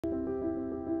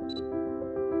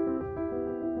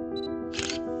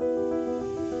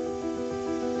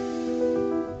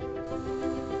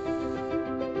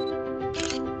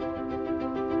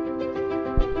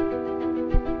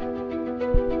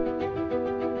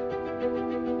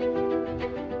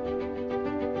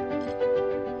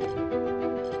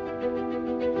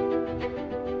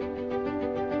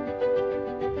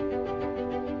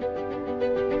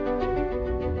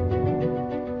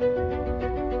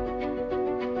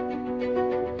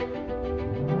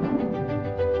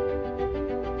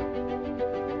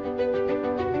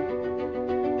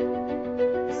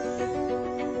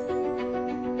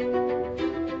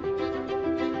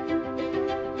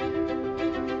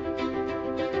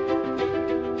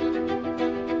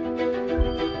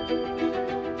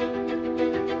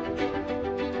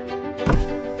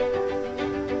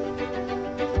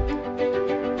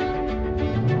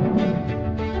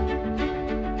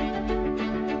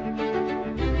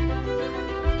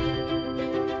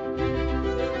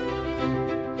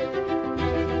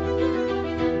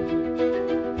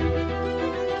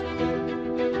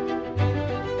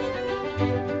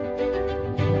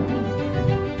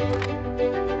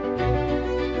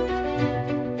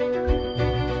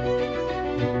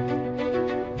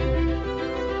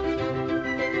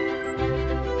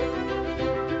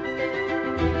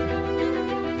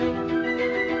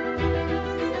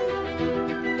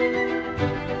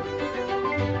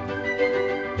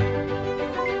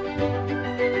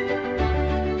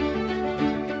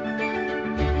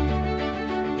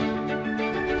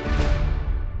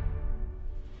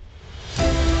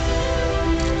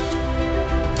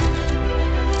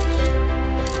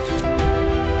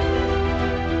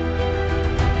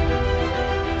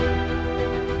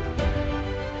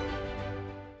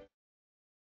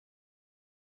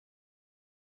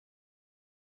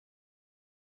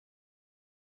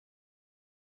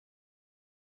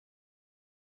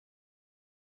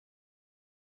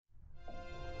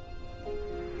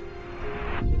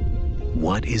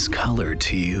What is color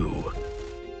to you?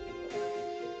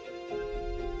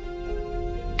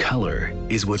 Color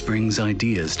is what brings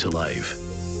ideas to life.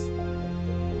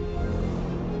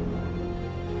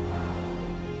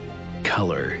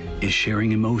 Color is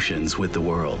sharing emotions with the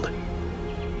world.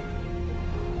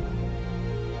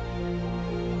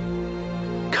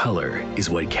 Color is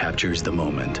what captures the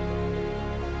moment.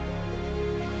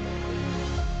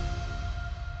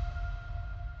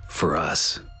 For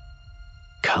us,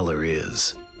 color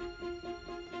is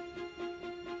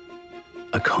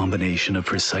a combination of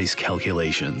precise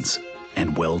calculations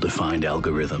and well-defined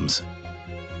algorithms,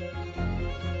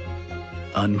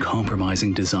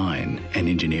 uncompromising design and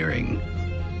engineering,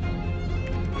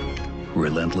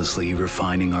 relentlessly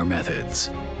refining our methods,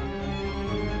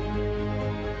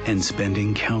 and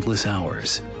spending countless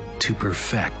hours to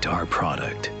perfect our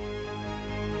product.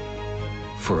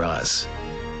 For us,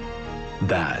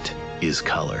 that is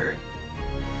color.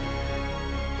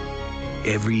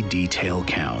 Every detail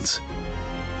counts.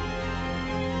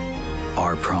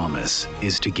 Our promise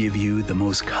is to give you the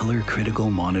most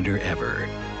color-critical monitor ever,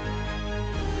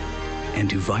 and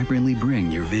to vibrantly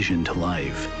bring your vision to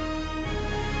life.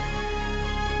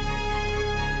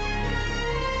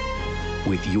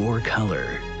 With your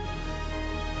color,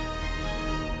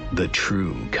 the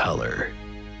true color.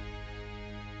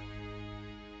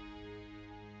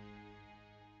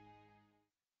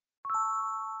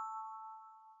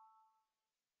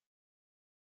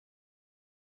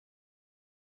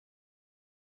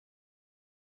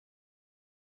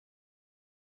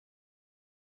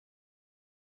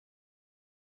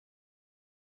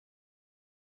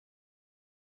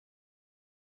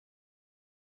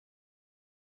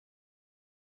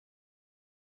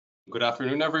 Good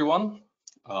afternoon, everyone.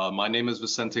 My name is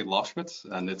Vicente Loschmidt,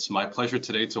 and it's my pleasure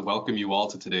today to welcome you all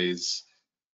to today's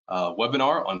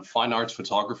webinar on fine arts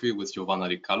photography with Jovana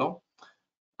Rikalo.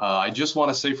 I just want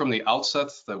to say from the outset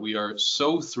that we are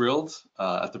so thrilled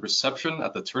at the reception,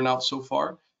 at the turnout so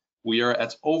far. We are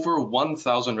at over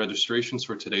 1,000 registrations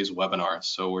for today's webinar,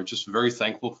 so we're just very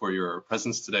thankful for your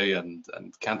presence today and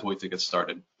can't wait to get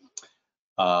started.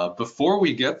 Before we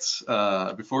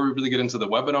really get into the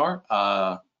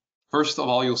webinar, first of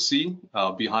all, you'll see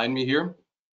behind me here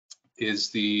is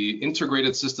the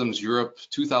Integrated Systems Europe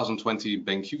 2020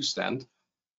 BenQ stand.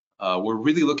 We're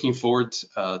really looking forward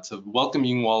to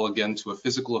welcoming you all again to a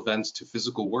physical event, to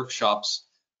physical workshops.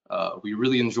 We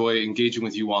really enjoy engaging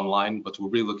with you online, but we're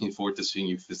really looking forward to seeing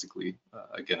you physically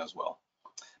again as well.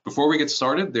 Before we get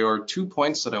started, there are 2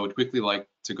 points that I would quickly like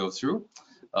to go through.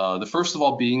 The first of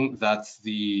all being that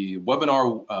the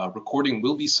webinar recording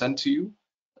will be sent to you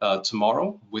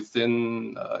tomorrow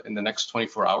in the next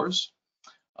 24 hours.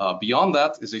 Beyond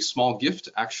that is a small gift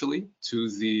actually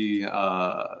to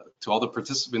all the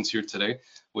participants here today,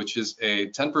 which is a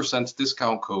 10%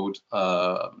 discount code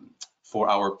for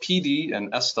our PD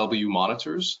and SW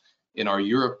monitors in our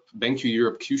BenQ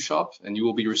Europe Q shop, and you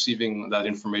will be receiving that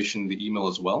information in the email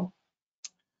as well.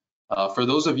 For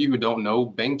those of you who don't know,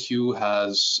 BenQ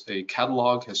has a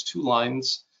catalog, has 2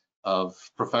 lines of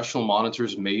professional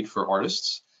monitors made for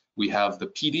artists. We have the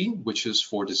PD, which is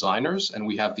for designers, and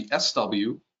we have the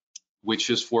SW, which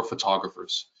is for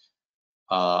photographers.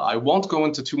 I won't go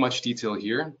into too much detail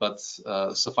here, but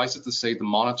suffice it to say the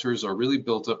monitors are really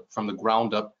built up from the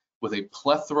ground up with a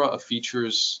plethora of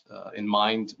features in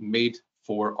mind made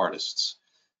for artists.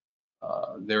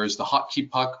 There is the hotkey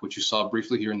puck, which you saw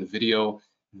briefly here in the video.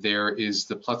 There is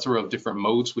the plethora of different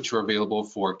modes which are available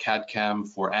for CAD/CAM,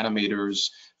 for animators,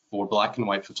 for black and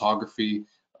white photography.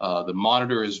 The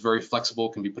monitor is very flexible,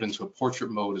 can be put into a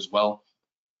portrait mode as well.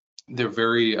 They're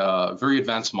very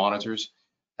advanced monitors.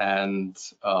 And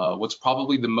what's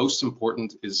probably the most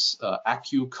important is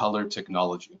AccuColor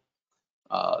technology.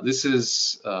 This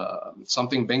is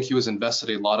something BenQ has invested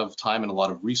a lot of time and a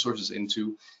lot of resources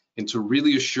into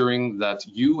really assuring that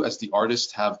you as the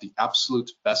artist have the absolute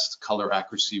best color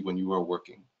accuracy when you are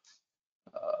working.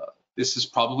 This is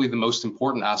probably the most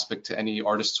important aspect to any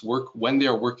artist's work when they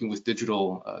are working with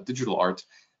digital art,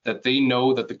 that they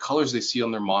know that the colors they see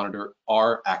on their monitor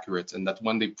are accurate, and that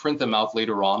when they print them out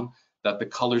later on, that the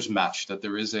colors match, that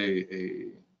there is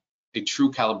a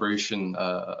true calibration,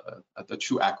 a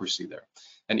true accuracy there.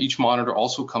 And each monitor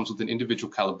also comes with an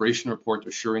individual calibration report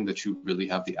assuring that you really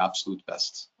have the absolute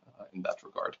best in that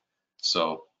regard.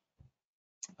 So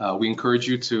we encourage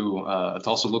you to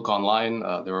also look online.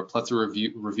 There are a plethora of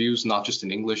reviews, not just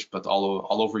in English, but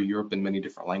all over Europe in many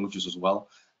different languages as well.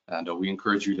 And we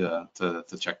encourage you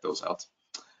to check those out.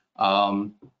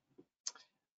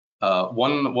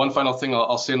 One final thing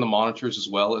I'll say in the monitors as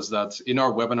well is that in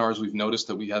our webinars, we've noticed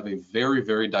that we have a very,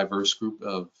 very diverse group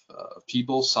of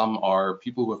people. Some are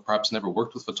people who have perhaps never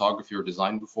worked with photography or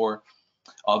design before.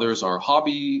 Others are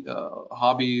doing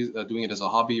it as a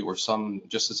hobby, or some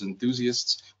just as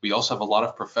enthusiasts. We also have a lot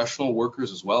of professional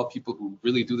workers as well, people who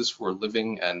really do this for a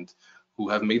living and who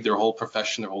have made their whole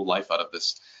profession, their whole life out of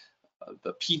this.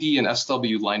 The PD and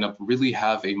SW lineup really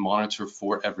have a monitor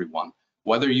for everyone.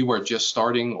 Whether you are just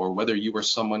starting or whether you are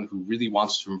someone who really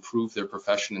wants to improve their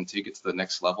profession and take it to the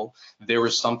next level, there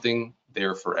is something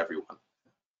there for everyone.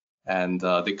 And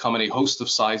they come in a host of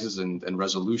sizes and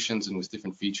resolutions and with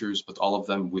different features, but all of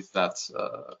them with that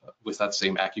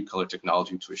same AccuColor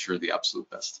technology to assure the absolute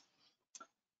best.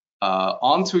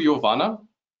 On to Jovana.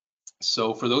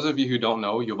 So for those of you who don't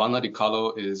know, Jovana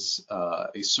Rikalo is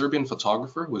a Serbian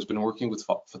photographer who has been working with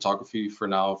photography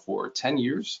for 10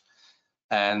 years.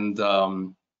 And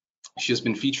she has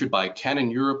been featured by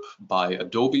Canon Europe, by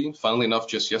Adobe. Funnily enough,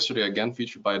 just yesterday, again,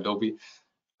 featured by Adobe,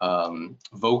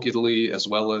 Vogue Italy, as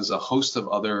well as a host of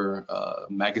other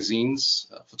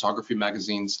magazines, photography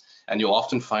magazines. And you'll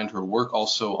often find her work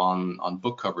also on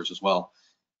book covers as well.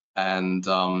 And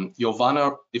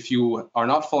Jovana, if you are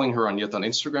not following her yet on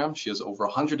Instagram, she has over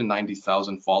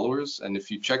 190,000 followers. And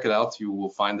if you check it out, you will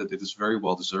find that it is very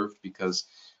well deserved, because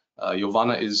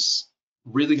Jovana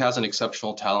really has an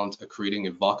exceptional talent at creating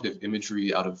evocative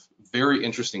imagery out of very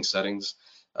interesting settings.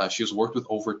 She has worked with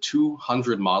over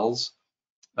 200 models.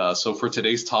 So for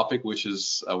today's topic, which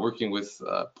is working with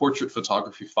portrait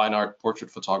photography, fine art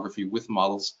portrait photography with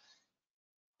models,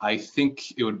 I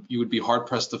think you would be hard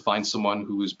pressed to find someone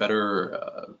who is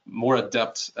better, more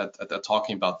adept at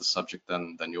talking about the subject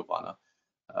than Jovana.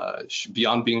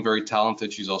 Beyond being very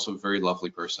talented, she's also a very lovely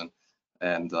person.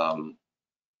 And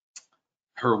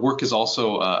her work is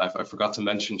also, I forgot to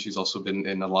mention, she's also been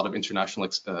in a lot of international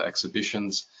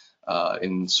exhibitions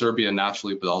in Serbia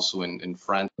naturally, but also in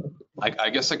France.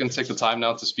 I guess I can take the time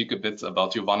now to speak a bit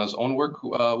about Jovana's own work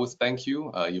with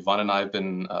BenQ. Jovana and I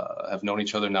have known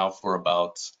each other now for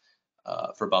about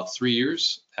 3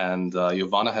 years, and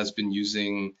Jovana has been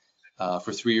using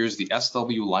for 3 years the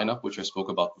SW lineup, which I spoke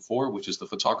about before, which is the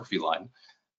photography line.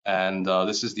 And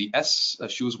this is the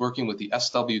she was working with the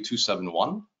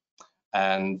SW271,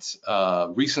 and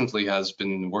recently has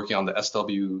been working on the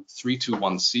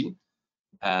SW321C,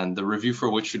 and the review for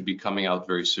which should be coming out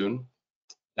very soon.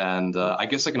 And I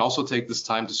guess I can also take this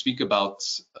time to speak about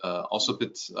also a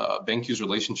bit BenQ's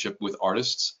relationship with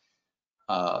artists.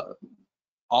 All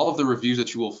of the reviews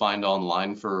that you will find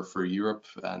online for Europe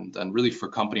and really for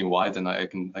company-wide, and I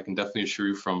can definitely assure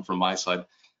you from my side,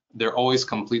 they're always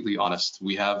completely honest.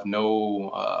 We have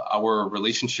no our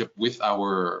relationship with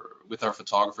our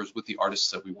photographers, with the artists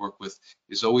that we work with,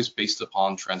 is always based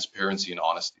upon transparency and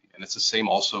honesty, and it's the same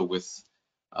also with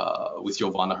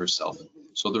Jovana herself.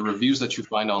 So the reviews that you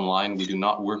find online, we do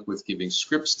not work with giving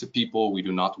scripts to people. We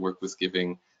do not work with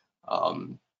giving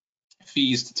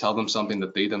fees to tell them something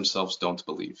that they themselves don't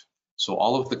believe. So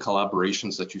all of the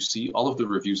collaborations that you see, all of the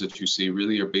reviews that you see,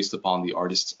 really are based upon the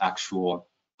artist's actual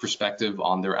perspective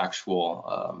on their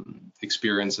actual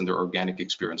experience and their organic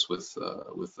experience with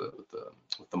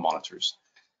the monitors.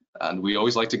 And we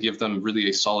always like to give them really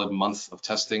a solid month of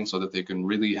testing so that they can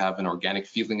really have an organic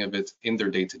feeling of it in their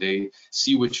day-to-day,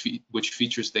 see which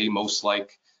features they most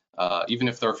like, even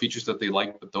if there are features that they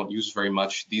like but don't use very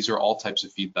much. These are all types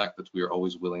of feedback that we are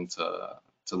always willing to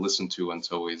listen to and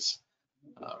to always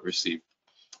receive.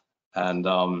 And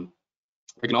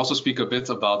I can also speak a bit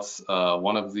about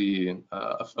one of the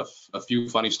a few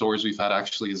funny stories we've had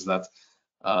actually, is that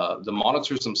the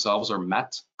monitors themselves are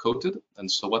matte coated, and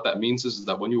so what that means is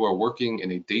that when you are working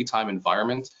in a daytime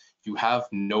environment, you have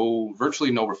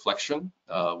virtually no reflection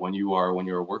when you are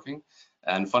working.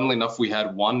 And funnily enough, we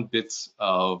had one bit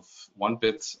of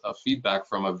feedback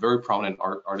from a very prominent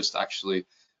artist actually,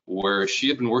 where she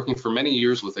had been working for many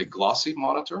years with a glossy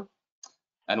monitor.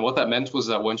 And what that meant was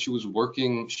that when she was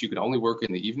working, she could only work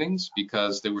in the evenings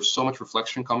because there was so much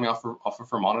reflection coming off of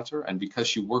her monitor. And because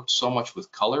she worked so much with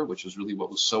color, which was really what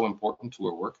was so important to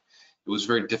her work, it was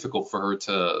very difficult for her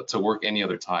to work any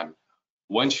other time.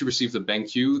 When she received the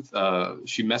BenQ,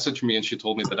 she messaged me and she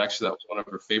told me that actually that was one of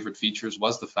her favorite features,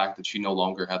 was the fact that she no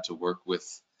longer had to work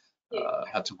with,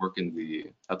 only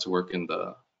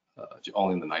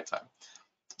in the nighttime.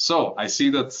 So I see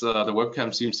that the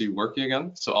webcam seems to be working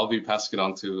again, so I'll be passing it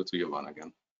on to Jovana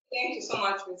again. Thank you so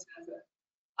much, Vicente.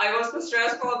 I was so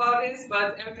stressful about this,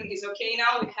 but everything is okay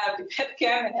now. We have the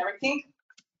webcam and everything.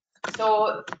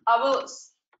 So I will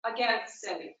again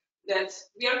say, that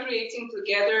we are creating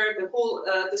together the whole,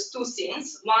 these two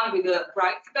scenes, one with a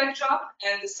bright backdrop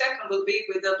and the second will be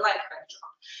with a black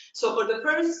backdrop. So for the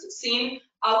first scene,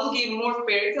 I will give more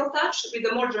fairy tale touch with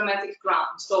a more dramatic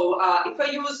ground. So if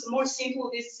I use more simple,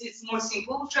 this is more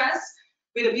simple dress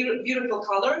with a beautiful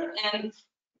color, and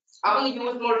I will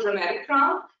use more dramatic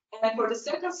ground. And for the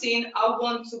second scene, I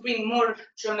want to bring more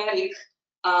dramatic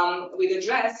with the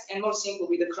dress and more simple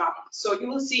with the crown. So you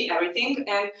will see everything.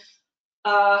 And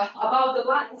about the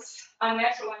lights, I'm a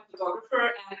natural light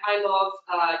photographer and I love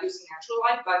using natural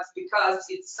light, but because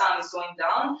its sun is going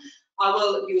down, I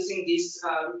will using these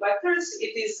reflectors.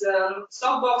 It is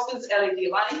softboxes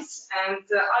LED lights, and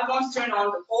I want to turn on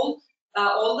the whole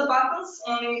all the buttons,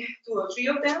 only 2 or 3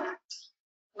 of them,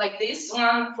 like this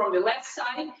one from the left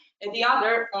side and the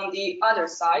other on the other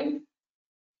side,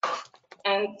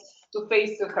 and to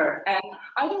face to her. And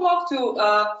I don't love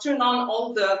to turn on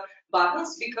all the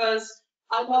buttons because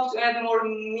I love to add more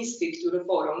mystic to the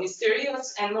photo,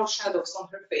 mysterious and more shadows on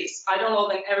her face. I don't love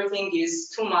when everything is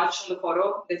too much on the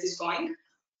photo that is going.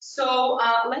 So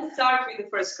let's start with the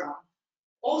first crown.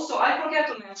 Also, I forgot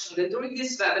to mention that during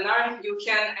this webinar, you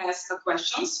can ask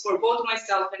questions for both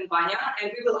myself and Vanya,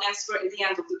 and we will answer at the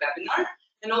end of the webinar.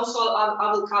 And also,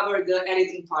 I will cover the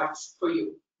editing parts for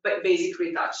you, but basic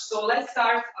retouch. So let's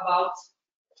start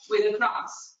with the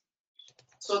crowns.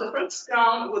 So the first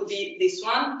crown would be this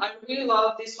one. I really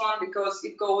love this one because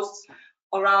it goes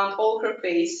around all her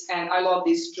face, and I love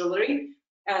this jewelry.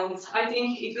 And I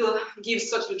think it will give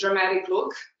such a dramatic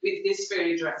look with this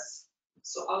fairy dress.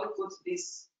 So I will put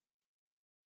this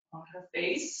on her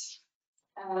face,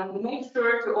 and make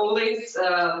sure to always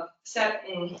set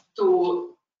in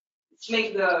to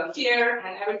make the hair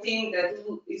and everything that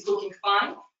is looking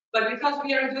fine. But because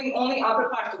we are doing only upper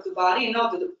part of the body,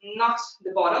 not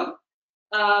the bottom,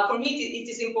 for me it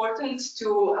is important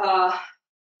to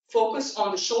focus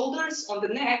on the shoulders, on the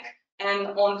neck, and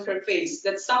on her face.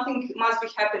 That something must be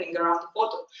happening around the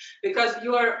photo, because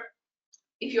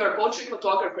if you are a portrait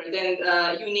photographer, then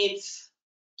you need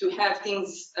to have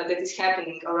things that is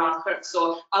happening around her.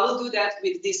 So I will do that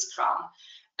with this crown.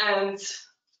 And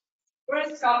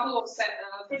first couple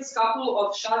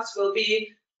of shots will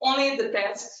be only the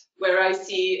test where I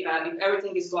see if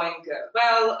everything is going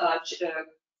well,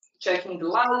 checking the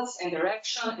lights and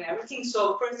direction and everything.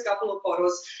 So first couple of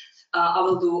photos, I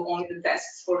will do only the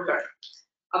tests for her.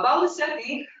 About the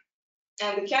setting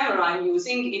and the camera I'm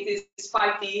using, it is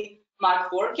 5D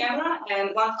Mark IV camera and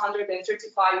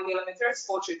 135 millimeters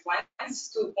portrait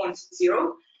lens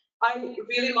 2.0. I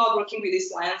really love working with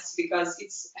this lens because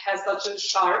it has such a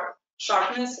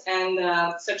sharpness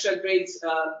and such a great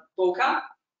bokeh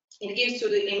it gives to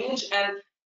the image, and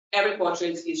every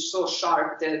portrait is so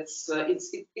sharp that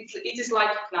it is like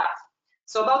a knife.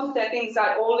 So about the settings,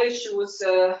 I always choose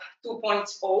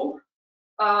 2.0,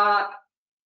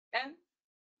 and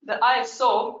the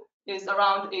ISO is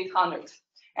around 800,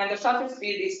 and the shutter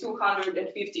speed is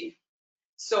 250.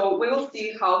 So we will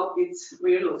see how it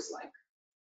really looks like.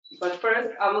 But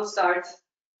first, I will start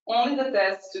only the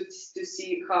test to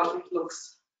see how it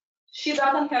looks. She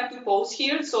doesn't have to pose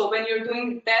here, so when you're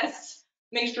doing the tests,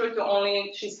 make sure to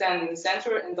only she stand in the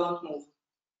center and don't move.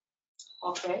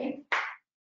 Okay.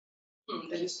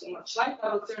 There is too much light.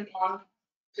 I will turn off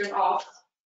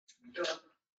the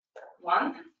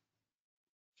one.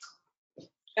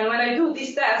 And when I do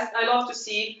this test, I love to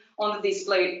see on the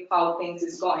display how things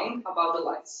is going about the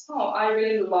lights. Oh, I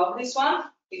really love this one.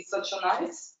 It's such a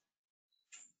nice.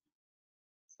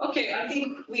 Okay, I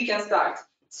think we can start.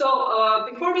 So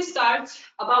before we start,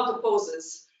 about the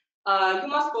poses, you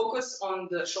must focus on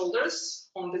the shoulders,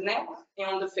 on the neck, and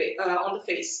on the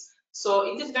face.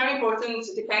 So it is very important,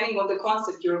 depending on the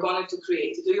concept you're going to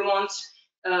create. Do you want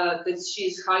that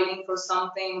she's hiding for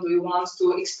something? Do you want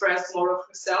to express more of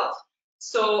herself?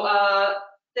 So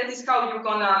that is how you're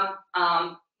gonna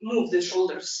move the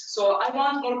shoulders. So I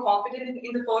want more confidence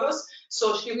in the photos,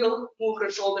 so she will move her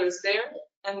shoulders there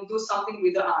and do something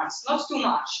with the arms. Not too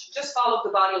much, just follow the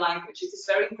body language. It is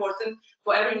very important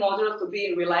for every model to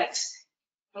be relaxed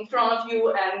in front of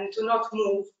you and to not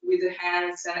move with the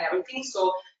hands and everything.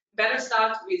 So better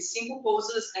start with simple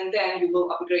poses, and then you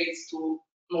will upgrade to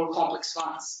more complex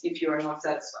ones if you are not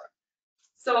satisfied.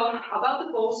 So about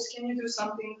the pose, can you do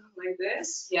something like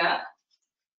this? Yeah.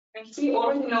 And she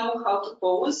already know how to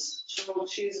pose.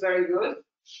 She's very good.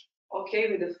 Okay,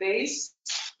 with the face.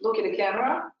 Look at the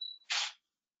camera.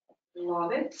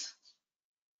 Love it.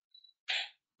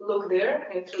 Look there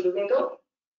and through the window.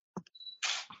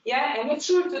 Yeah, and make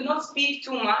sure to not speak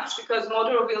too much because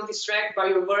model will distract by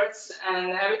your words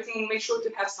and everything. Make sure to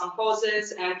have some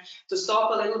pauses and to stop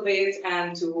a little bit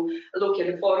and to look at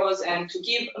the photos and to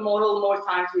give a model more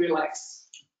time to relax.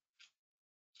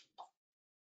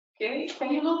 Okay,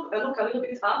 can you look a little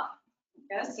bit up?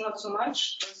 Yes, not so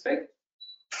much. Perfect.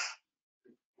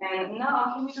 And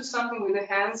now can you do something with the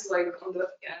hands, like on the,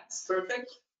 yes,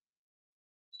 perfect.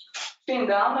 Chin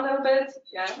down a little bit,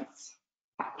 yes.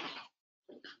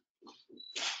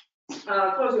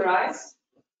 Close your eyes.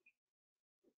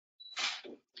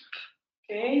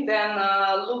 Okay, then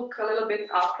look a little bit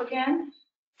up again.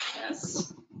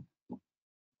 Yes.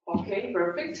 Okay,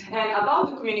 perfect. And about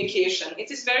the communication,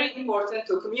 it is very important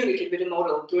to communicate with the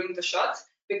model during the shot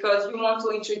because you want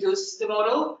to introduce the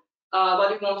model,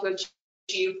 what you want to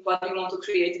achieve, what you want to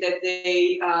create that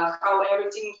day, how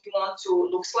everything you want to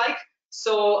looks like.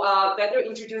 So better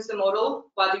introduce the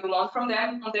model, what you want from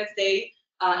them on that day.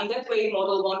 In that way,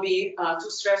 model won't be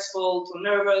too stressful, too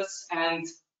nervous, and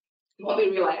won't be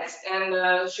relaxed.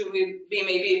 And should we be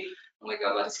maybe, oh my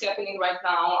God, what is happening right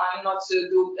now? I'm not too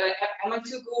good. Am I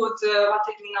too good? What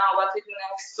to do now? What to do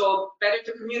next? So better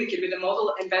to communicate with the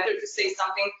model and better to say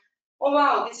something. Oh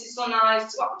wow, this is so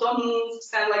nice. Don't move,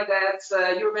 stand like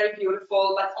that. You're very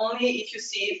beautiful, but only if you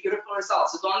see beautiful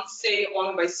results. So don't say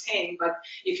only by saying, but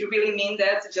if you really mean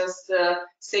that, just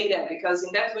say that, because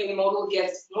in that way the model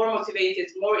gets more motivated,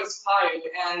 more inspired,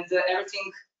 and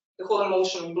everything, the whole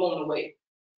emotion blown away.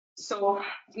 So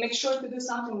make sure to do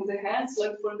something with the hands,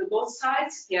 like from the both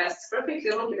sides. Yes, perfect.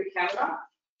 Look at the camera.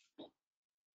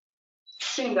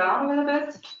 Chin down a little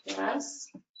bit. Yes.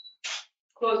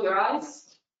 Close your eyes.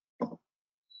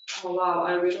 Oh wow,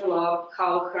 I really love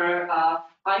how her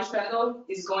eyeshadow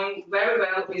is going very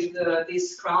well with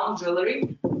this crown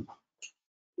jewelry.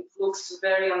 It looks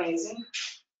very amazing.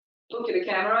 Look at the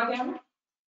camera again.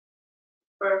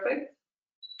 Perfect.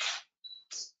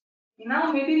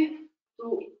 Now maybe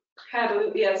to have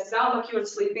a, yes, down like you're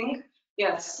sleeping.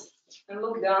 Yes, and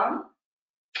look down.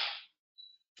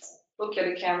 Look at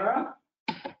the camera.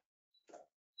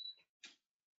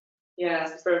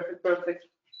 Yes, perfect, perfect.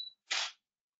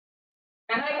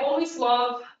 And I always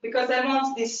love, because I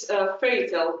want this fairy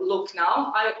tale look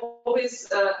now, I always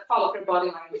follow her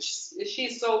body language.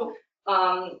 She's so,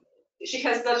 she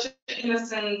has such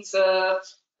innocent,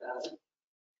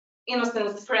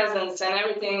 innocent presence and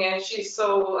everything, and she's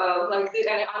so like this,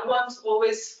 and I want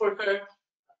always for her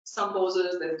some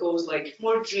poses that goes like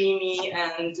more dreamy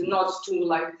and not too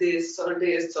like this,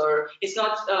 or it's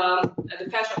not the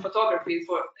fashion photography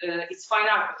for it's fine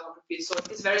art photography, so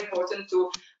it's very important to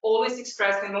always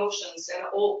express emotions and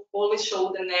always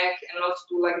show the neck and not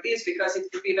do like this because it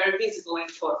will be very visible in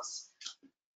photos.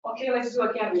 Okay, let's do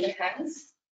again with the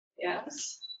hands.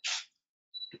 Yes,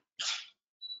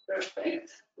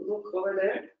 perfect. Look over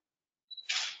there.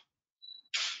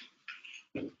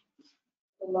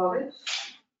 I love it.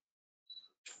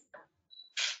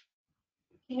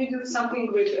 Can you do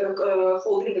something with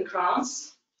holding the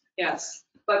crowns? Yes,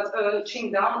 but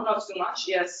chin down, not too much.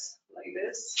 Yes, like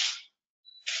this.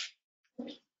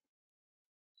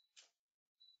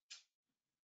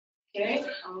 Okay,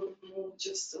 I'll move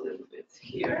just a little bit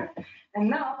here. And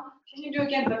now, can you do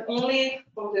again, but only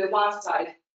from the one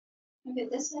side? Okay,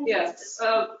 this one? Yes,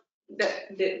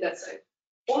 that side.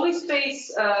 Always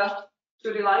face to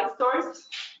the light source,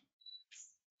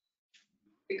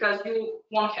 because you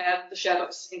won't have the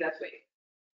shadows in that way.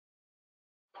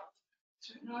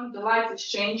 Turn on, the light is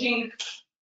changing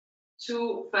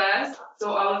too fast,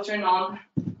 so I will turn on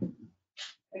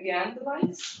again the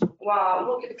lights. Wow,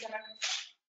 look at the camera.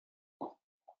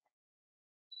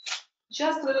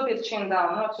 Just a little bit chin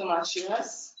down, not too much,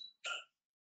 yes.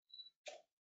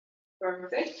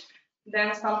 Perfect.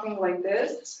 Then something like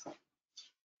this.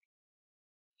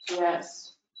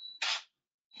 Yes.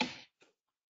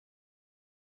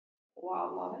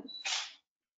 Wow, love it.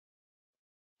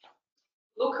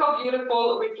 Look how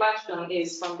beautiful reflection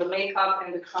is from the makeup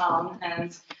and the crown.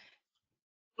 And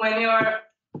when you're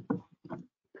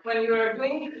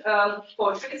doing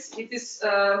portraits, it is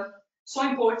so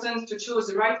important to choose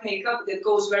the right makeup that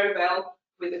goes very well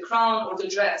with the crown or the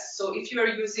dress. So if you are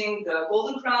using the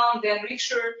golden crown, then make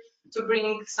sure to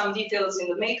bring some details in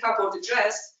the makeup or the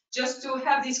dress, just to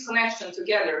have this connection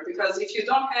together. Because if you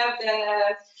don't have,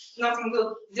 then nothing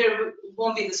will, there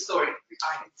won't be the story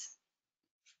behind it.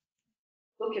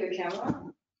 Look at the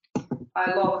camera.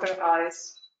 I love her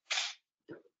eyes.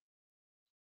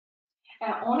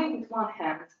 And only with one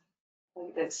hand,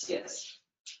 like this, yes.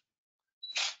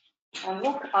 And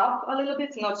look up a little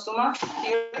bit, not so much,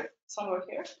 here, somewhere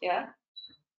here, yeah.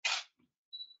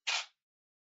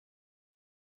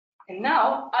 And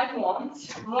now I want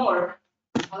more,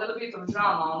 a little bit of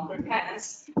drama on her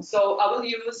hands. So I will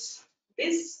use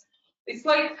this. It's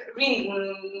like a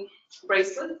ring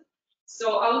bracelet.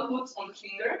 So I will put on the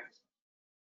finger,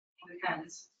 on the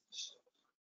hands.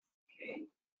 Okay.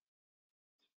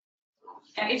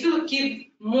 And it will give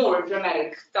more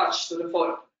dramatic touch to the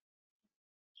photo.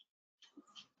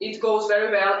 It goes very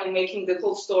well in making the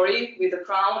whole story with the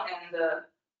crown and the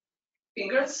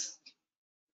fingers.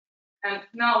 And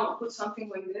now put something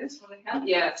like this on the hand.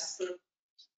 Yes.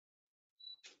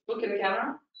 Look at the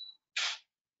camera.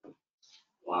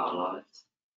 Wow, love it.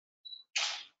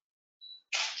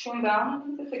 Showing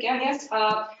down a bit again. Yes.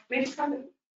 Maybe something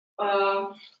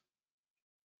around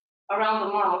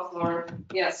the mouth, or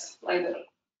yes, like that.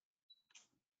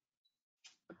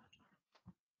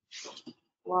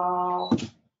 Wow.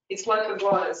 It's like a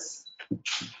goddess.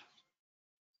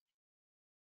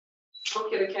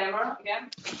 Look at the camera again.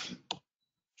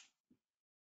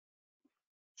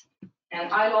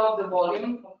 And I love the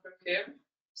volume of her hair.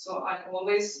 So I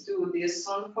always do this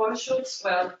on photo shoots.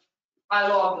 Well, I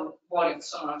love the volume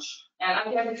so much. And I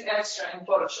get it extra in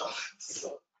Photoshop.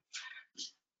 So.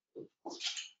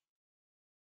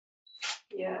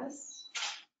 Yes.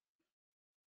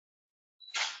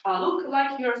 Look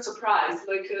like you're surprised,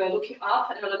 like looking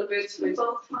up and a little bit with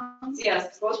both hands.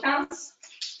 Yes, both hands.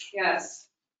 Yes.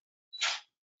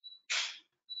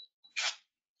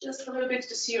 Just a little bit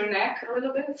to see your neck a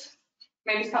little bit.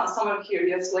 Maybe somewhere here,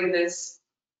 yes, like this.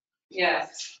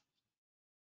 Yes.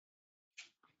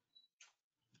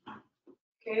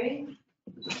 Okay.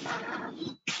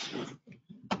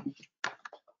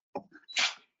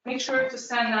 Make sure to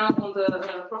stand now on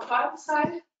the profile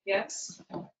side. Yes.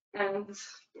 And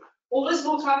always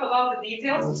look up about the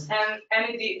details and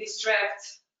any distract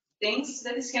things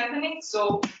that is happening.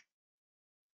 So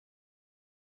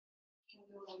you can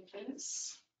do like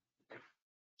this.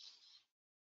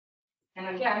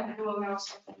 And again, you will know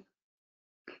something.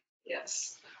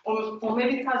 Yes. Or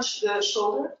maybe touch the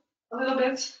shoulder a little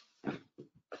bit.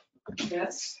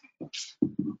 Yes.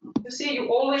 You see, you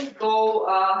always go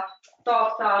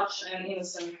soft touch and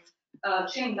innocent.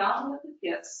 Chin down a little bit.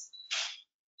 Yes.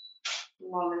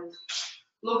 Love it.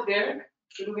 Look there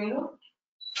to the window.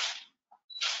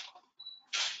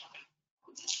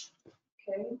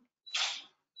 Okay.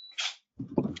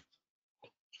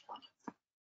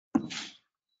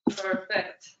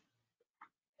 Perfect.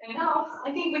 And now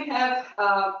I think we have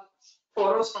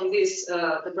photos from this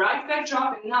the bright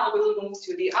backdrop, and now we will move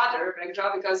to the other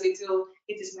backdrop because it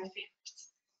is my favorite.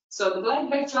 So the black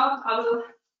backdrop, I will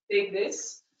take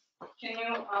this. Can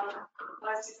you,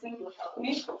 my assistant will help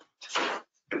me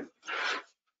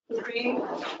to bring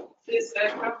this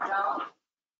backdrop down.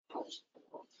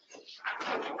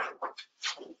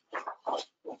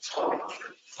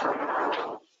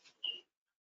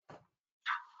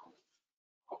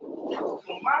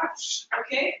 So much.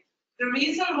 Okay. The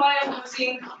reason why I'm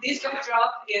using this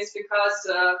backdrop is because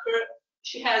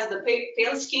she has the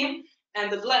pale skin,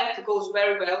 and the black goes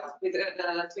very well with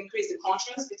to increase the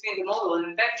contrast between the model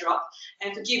and the backdrop,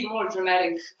 and to give more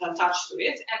dramatic touch to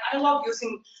it. And I love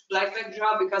using black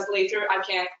backdrop because later I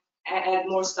can add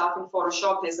more stuff in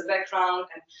Photoshop as a background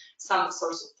and some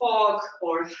sorts of fog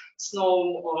or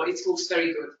snow, or it looks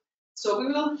very good. So we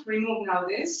will remove now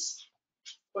this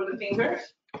for the finger.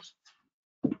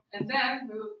 And then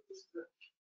we will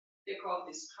take off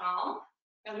this crown,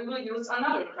 and we will use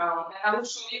another crown. And I will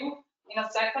show you in a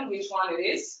second which one it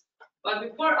is. But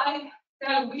before I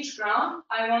tell which crown,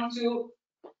 I want to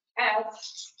add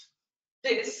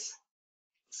this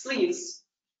sleeves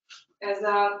as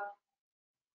a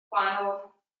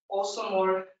final, also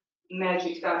more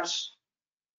magic touch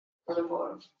for the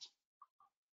photo.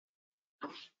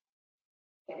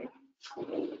 Okay.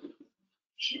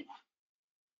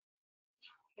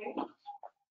 Okay.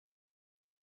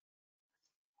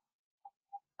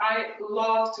 I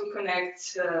love to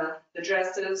connect the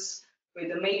dresses with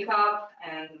the makeup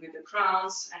and with the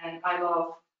crowns, and I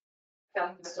love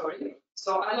telling the story.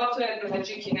 So I love to add the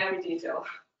magic in every detail,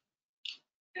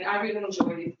 and I really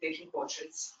enjoy taking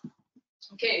portraits.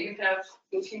 Okay, we have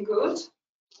looking good.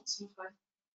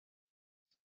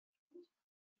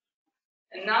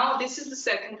 And now this is the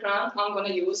second crown I'm going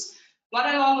to use. What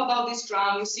I love about this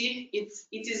crown, you see, it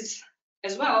is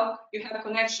as well, you have a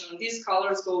connection. These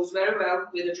colors goes very well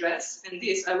with the dress, and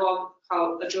this, I love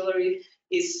how the jewelry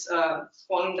is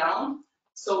falling down.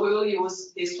 So we will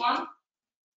use this one.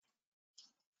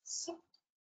 So.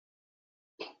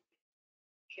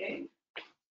 Okay.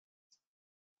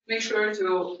 Make sure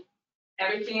to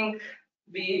everything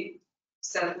be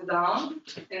settled down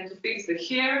and to fix the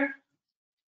hair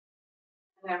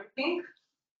and everything.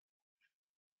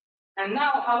 And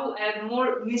now I will add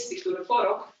more mystic to the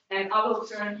photo, and I will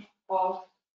turn off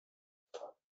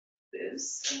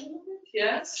this.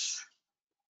 Yes.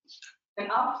 And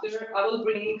after, I will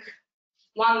bring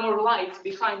one more light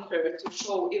behind her to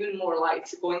show even more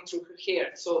light going through her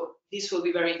hair. So this will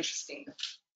be very interesting.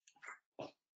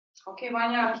 Okay,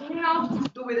 Vanya, can you now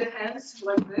do with the hands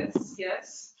like this?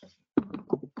 Yes.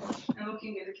 And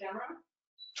looking at the camera.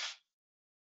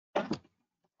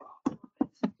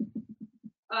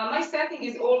 My setting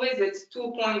is always at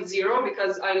 2.0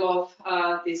 because I love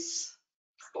this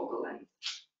focal length.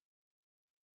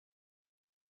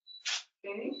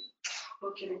 Okay,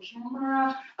 look at the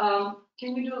camera.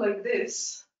 Can you do like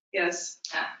this? Yes,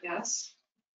 yes.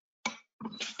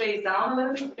 Face down a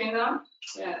little bit, bring down.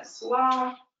 Yes,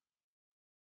 wow.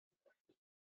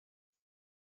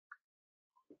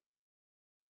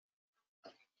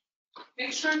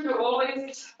 Make sure to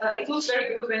always, it looks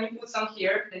very good when you put some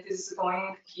hair that is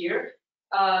going here,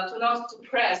 to not to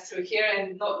press your hair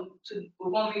and not to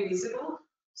won't be visible.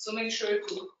 So make sure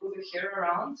to put the hair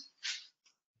around.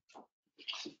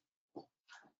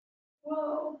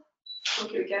 Whoa,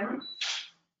 look at the camera.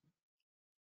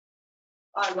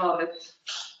 I love it.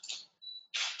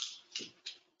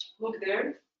 Look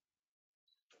there.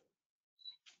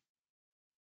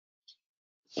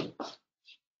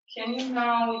 Can you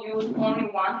now use only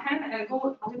one hand and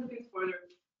go a little bit further,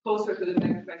 closer to the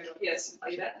backdrop? Yes,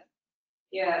 like that.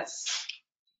 Yes.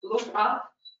 Look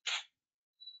up.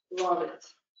 Love it.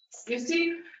 You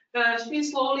see,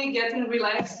 she's slowly getting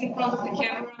relaxed in front of the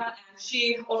camera, and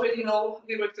she already know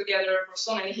we work together for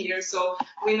so many years, so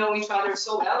we know each other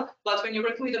so well. But when you're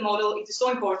working with a model, it is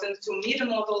so important to meet a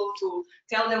model, to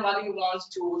tell them what you want,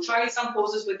 to try some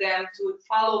poses with them, to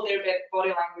follow their body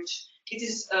language. It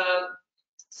is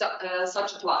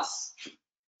such a plus.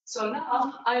 So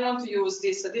now I want to use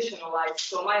this additional light,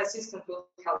 so my assistant will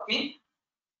help me.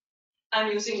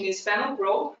 I'm using this Panel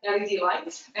Pro LED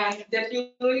light, and that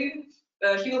he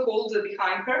will hold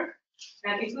behind her,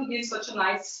 and it will give such a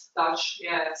nice touch.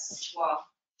 Yes, wow.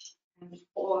 And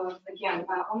again,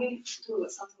 I only do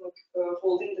something like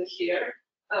holding the hair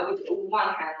with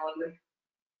one hand only.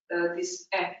 This,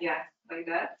 yeah, like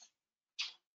that.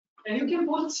 And you can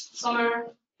put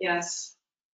somewhere, yes,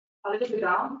 a little bit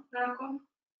down, Branko.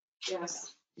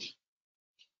 Yes.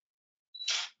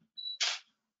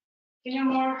 Can you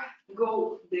more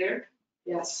go there?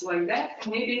 Yes, like that.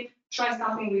 And maybe try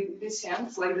something with these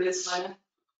hands, like this one.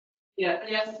 Yeah,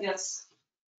 yes, yes.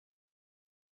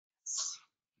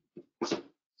 Let's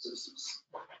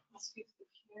fix it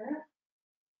here.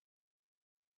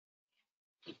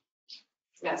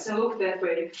 Yes, and look that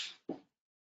way.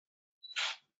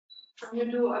 Can you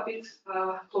do a bit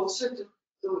closer to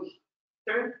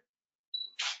her?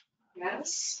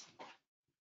 Yes.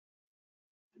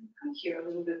 Come here a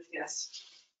little bit, yes.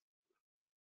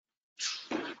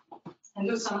 And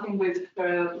do something with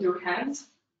your hands.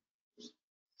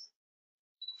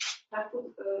 That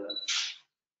would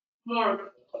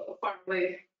more far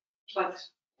away, but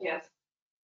yes.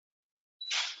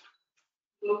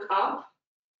 Look up.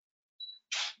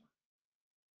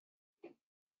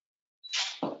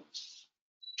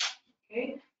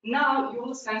 Okay. Now you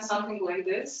will send something like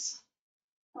this.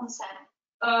 On set.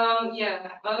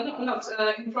 Yeah, not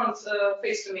in front,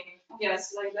 face to me.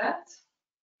 Yes, like that.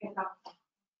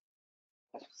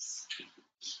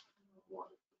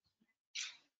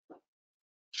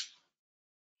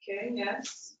 Okay,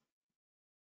 yes.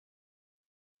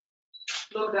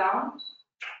 Look down.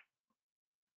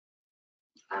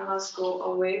 I must go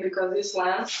away because this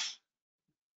lens,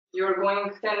 you're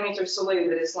going 10 meters away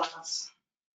with this lens.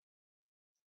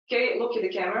 Okay, look at the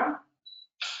camera.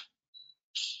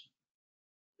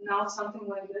 Now something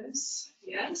like this,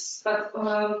 yes, but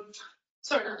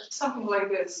sorry, something like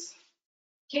this.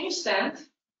 Can you stand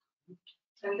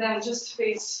and then just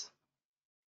face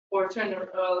or turn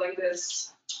like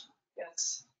this?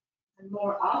 Yes, and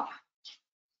more up.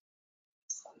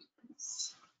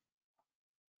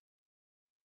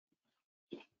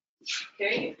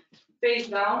 Okay, face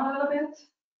down a little bit.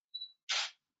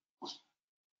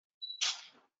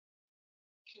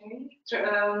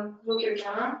 Okay, look at the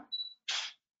camera.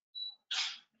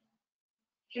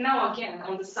 Okay, now again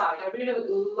on the side. I really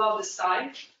love the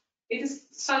side. It is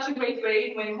such a great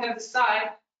way when you have the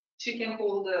side. She can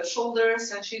hold the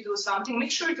shoulders and she do something.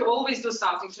 Make sure to always do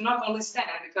something, to not only stand,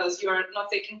 because you are not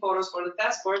taking photos for the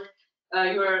passport.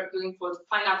 You are doing for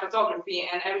fine art photography,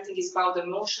 and everything is about the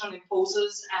motion and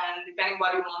poses and depending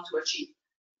what you want to achieve.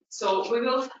 So we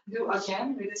will do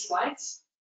again with the slides.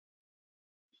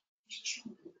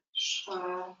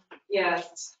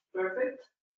 Yes, perfect.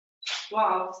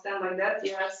 Wow, stand like that,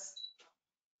 yes.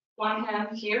 One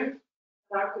hand here,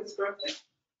 dark is perfect.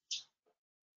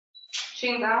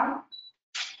 Chin down.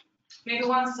 Maybe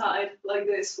one side like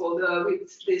this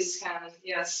with this hand,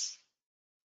 yes.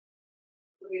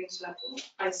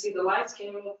 I see the lights,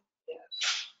 can you? Yeah.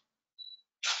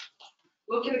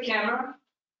 Look at the camera.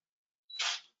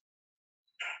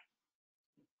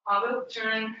 I will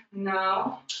turn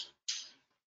now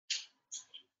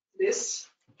this,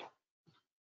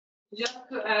 just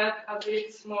to add a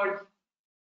bit more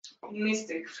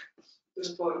mystic to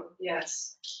the photo,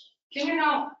 yes. Can you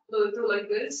now do like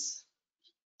this?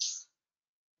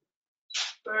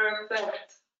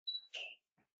 Perfect.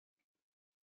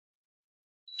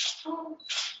 Oh.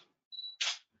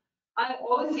 I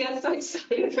always get so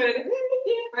excited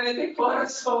when I take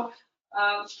photos, so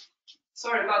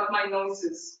sorry about my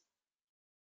noises.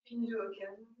 Can you do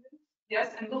again?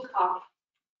 Yes, and look up.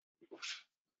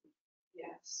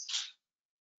 Yes.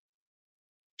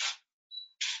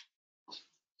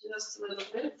 Just a little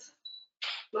bit.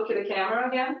 Look at the camera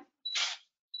again.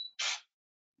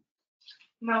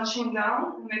 Now chin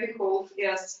down, maybe hold,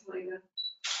 yes, like that.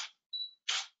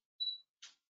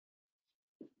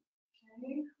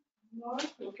 Okay, more,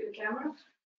 look at the camera.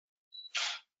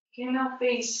 Okay, now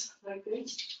face like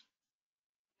this.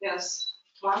 Yes,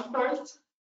 one first.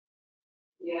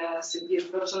 Yes, it gives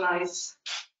such a nice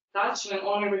touch when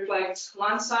only reflects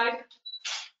one side.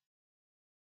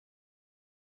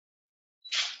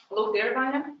 Look there,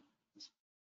 Vanya.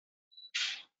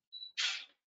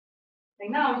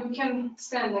 And now you can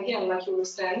stand again like you were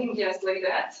standing, just like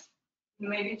that.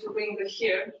 Maybe to bring the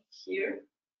hair here.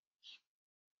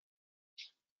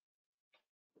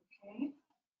 Okay.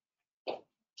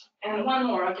 And one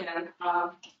more again.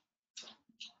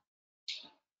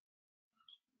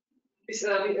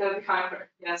 Behind her.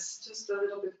 Yes, just a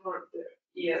little bit more there.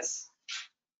 Yes.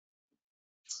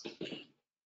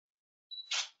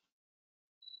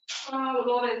 Oh,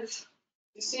 love it.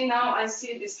 You see now I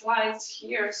see these lights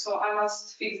here, so I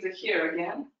must fix the hair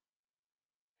again.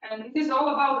 And it is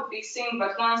all about the fixing,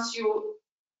 but once you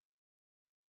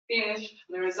finish,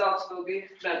 the results will be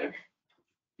better.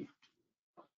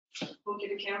 Look at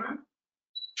the camera.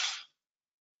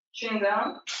 Chin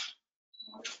down.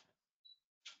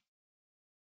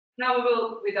 Now we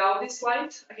will, without this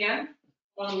light, again,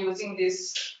 on using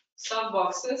these sub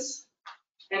boxes,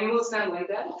 and we will stand like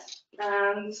that,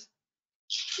 and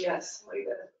yes, like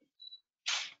that.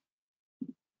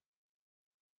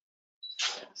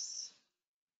 Yes.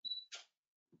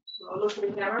 So look at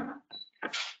the camera.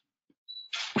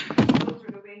 Look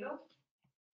through the window.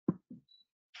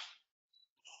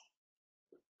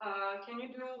 Can you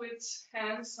do with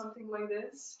hands something like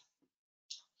this?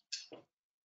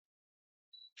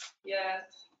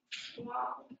 Yes.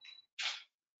 Wow.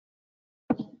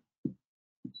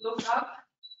 Look up.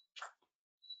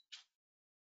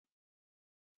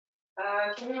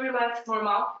 Can you relax your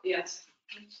mouth? Yes.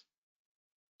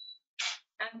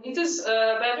 And it is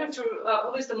better to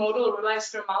always the model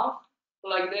relax your mouth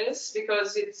like this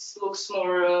because it looks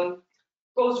more,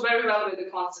 goes very well with the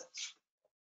concept.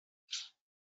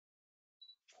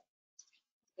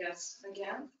 Yes,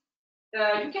 again.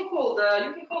 You can hold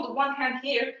one hand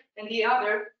here and the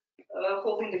other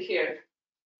holding the hair.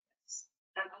 Yes.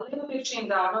 And a little bit chin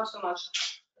down, not so much.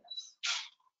 Yes.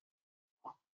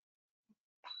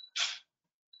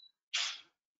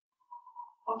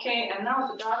 Okay, and now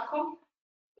the darko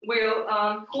will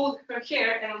hold her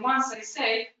hair, and once I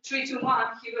say 3, 2, 1,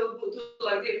 he will do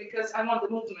like this because I want the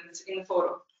movement in the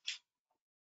photo.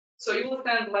 So you will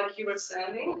stand like you were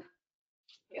standing.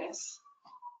 Yes.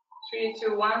 3,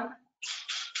 2, 1.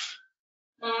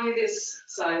 Only this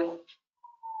side.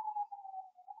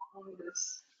 Only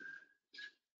this.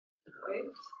 Wait.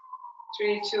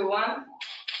 3, 2, 1.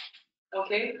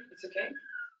 Okay, it's okay.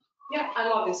 Yeah, I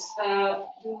love this.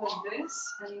 Do like this,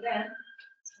 and then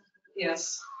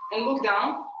yes, and look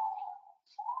down.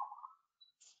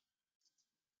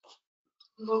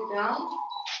 Look down.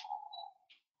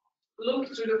 Look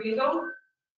through the window.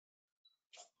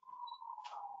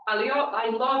 I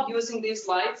love using these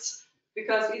lights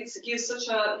because it gives such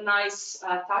a nice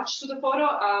touch to the photo.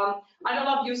 I don't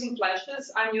love using flashes.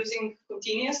 I'm using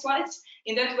continuous lights.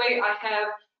 In that way, I have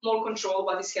more control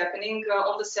what is happening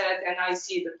on the set, and I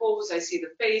see the pose, I see the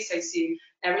face, I see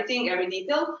everything, every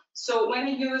detail. So when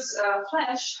you use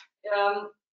flash,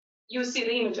 you see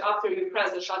the image after you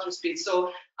press the shutter speed.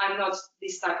 So I'm not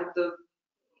this type of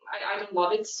I don't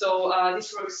love it. So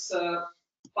this works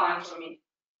fine for me.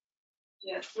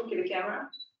 Yes, look at the camera.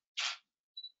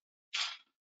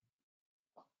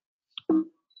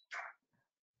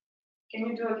 Can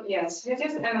you do it? Yes,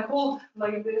 yes, and hold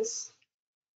like this.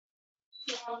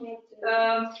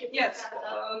 Yes,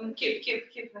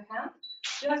 keep the hand.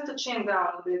 Just to chin down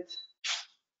a bit.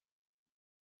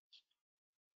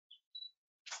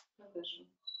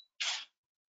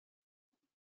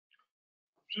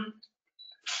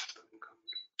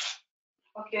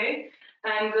 Okay,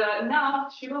 and now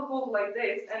she will hold like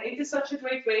this, and it is such a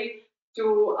great way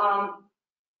to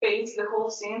paint the whole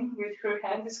scene with her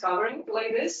hand is covering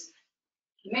like this.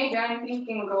 Maybe I'm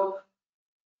thinking of,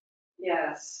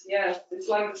 yes, it's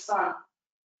like the sun.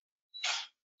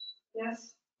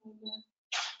 Yes.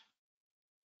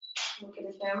 Look at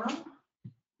the camera.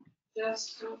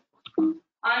 Just to,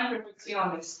 I'm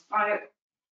perfectionist. I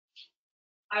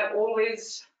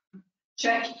always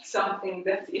check something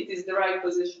that it is the right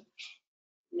position.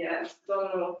 Yes,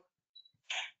 don't know.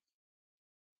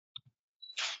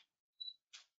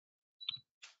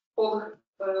 Hold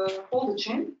the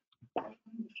chin.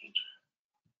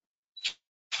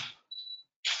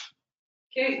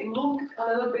 Okay, look a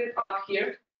little bit up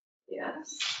here.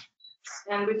 Yes.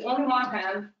 And with only one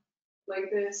hand, like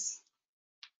this.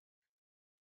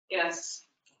 Yes.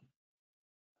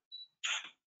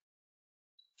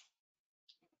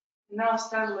 Now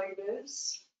stand like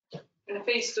this and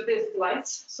face to this light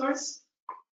source.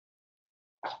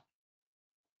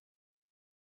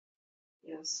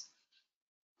 Yes.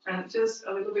 And just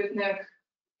a little bit neck.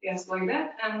 Yes, like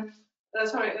that. And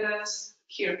sorry,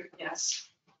 here. Yes.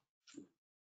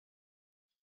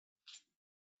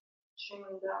 Chin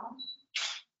down.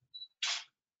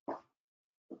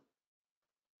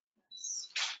 Yes.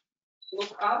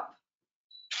 Look up.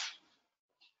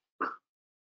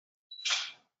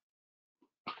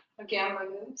 Again, like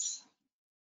this.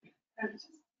 And just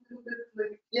a little bit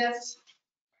like, yes.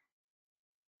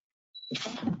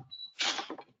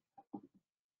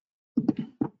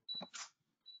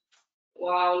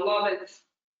 Wow, love it.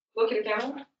 Look at the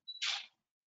camera.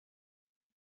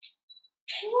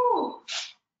 Woo.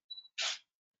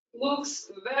 Looks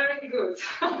very good.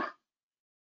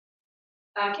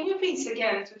 Can you please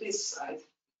again to this side?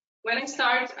 When I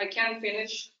start, I can't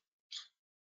finish.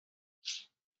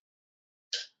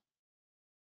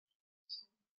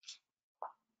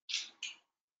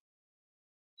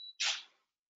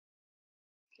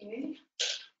 Okay.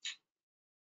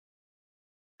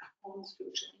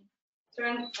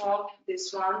 Turn off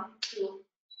this one too.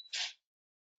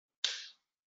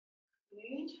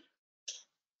 Okay.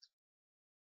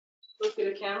 Look at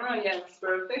the camera. Yes,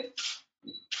 perfect.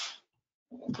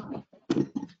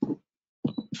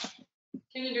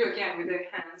 Can you do again with the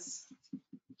hands?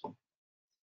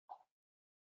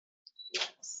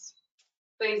 Yes.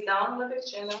 Face down a little bit,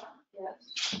 chin up.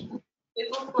 Yes.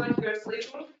 It looks like you're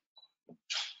sleeping.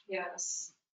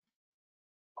 Yes.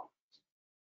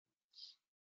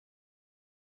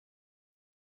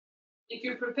 If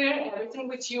you prepare everything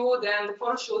with you, then the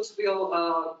photo shoots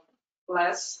will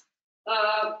less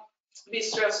be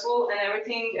stressful and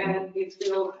everything, and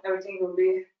everything will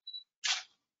be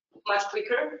much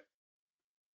quicker.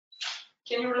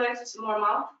 Can you relax more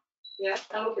mouth? Yes,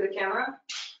 and look at the camera.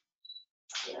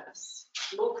 Yes,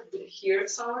 look here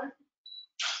somewhere.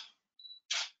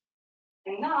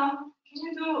 And now, can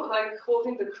you do like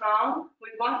holding the crown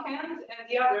with one hand and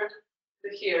the other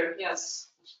here? Yes.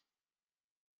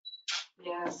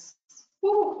 Yes.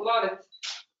 Woo, love it.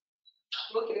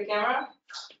 Look at the camera.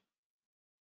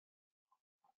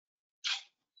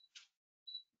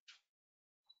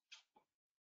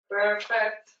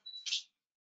 Perfect.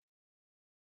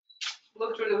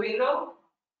 Look through the window.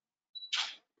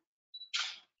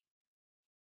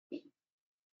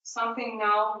 Something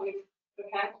now with the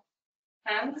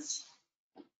hands.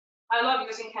 I love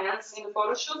using hands in the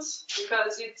photo shoots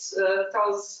because it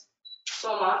tells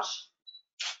so much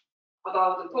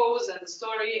about the pose and the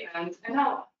story. And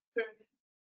now,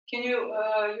 can you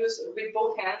use with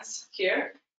both hands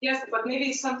here? Yes, but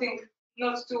maybe something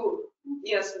not too,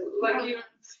 yes, like here.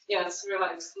 Yes,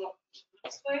 relax.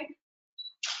 This way.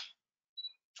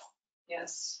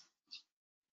 Yes.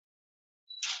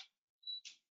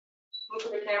 Look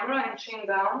at the camera and chin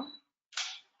down.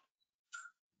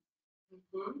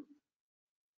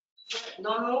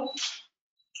 Don't move.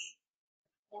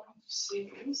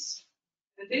 See this.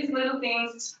 And these little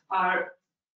things are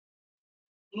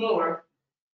more.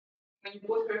 When you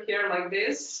put her hair like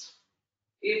this,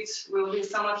 it will be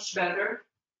so much better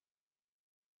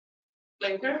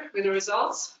later with the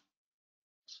results.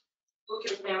 Look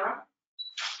at the camera.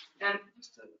 And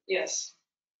yes.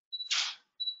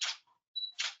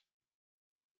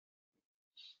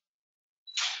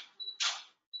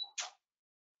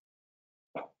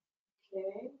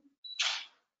 Okay.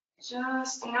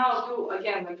 Just now do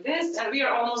again like this, and we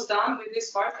are almost done with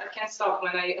this part. I can't stop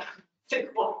when I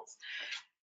It was.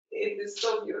 It is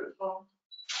so beautiful.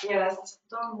 Yes,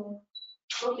 don't move.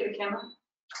 Look at the camera.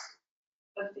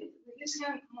 But this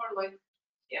hand more like,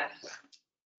 yes.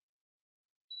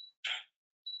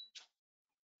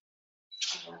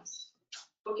 Yes.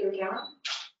 Look at the camera.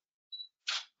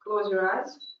 Close your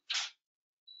eyes.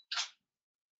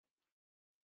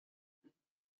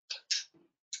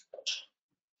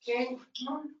 Okay.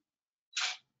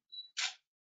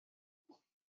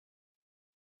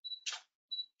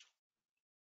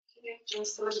 Okay,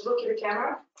 just let's look at the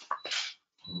camera.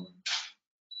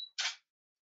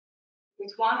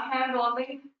 With one hand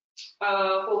only,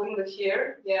 holding the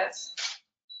hair. Yes.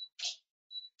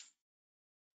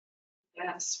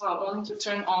 Yes. Well, I want to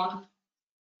turn on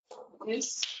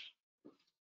this.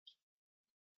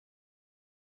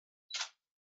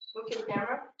 Look at the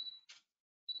camera.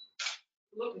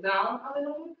 Look down a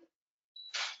little bit.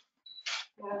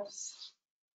 Yes.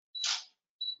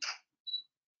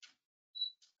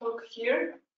 Look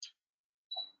here.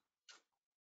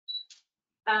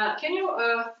 Can you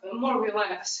more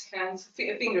relax hands,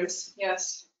 fingers?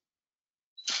 Yes.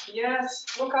 Yes.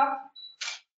 Look up.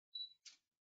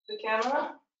 The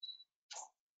camera.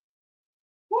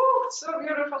 Woo! So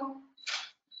beautiful.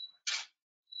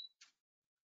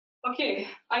 Okay,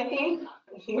 I think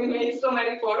we made so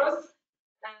many photos,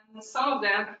 and some of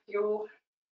them you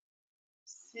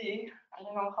see. I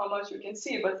don't know how much you can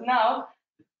see, but now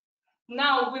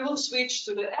we will switch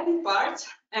to the edit part,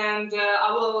 and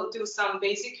I will do some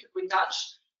basic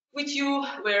retouch with you,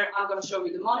 where I'm going to show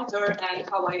you the monitor and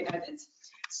how I edit.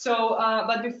 So,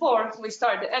 but before we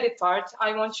start the edit part,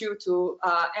 I want you to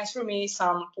answer me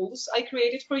some polls I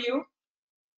created for you.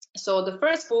 So the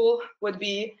first poll would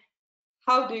be,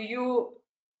 how do you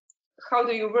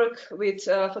work with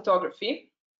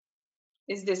photography?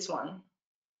 Is this one.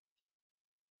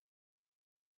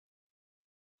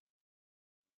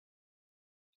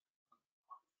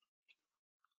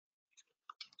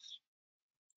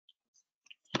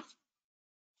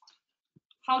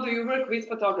 How do you work with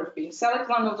photography? Select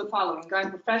one of the following. I'm a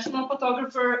professional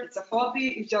photographer. It's a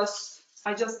hobby.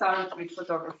 I just started with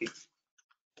photography.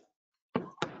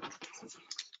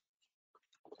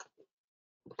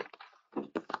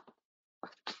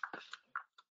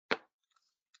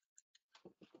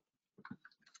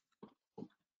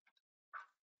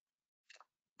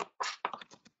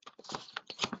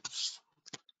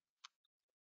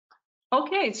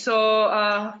 Okay,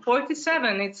 so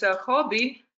 47, it's a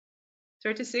hobby.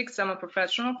 36, I'm a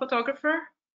professional photographer.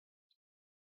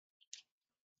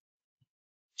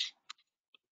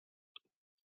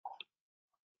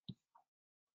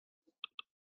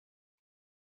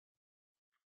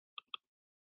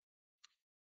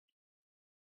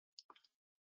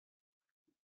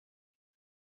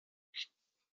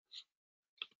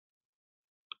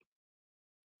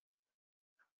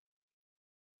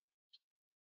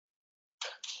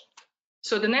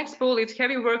 So the next poll is, have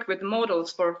you worked with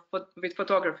models with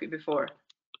photography before?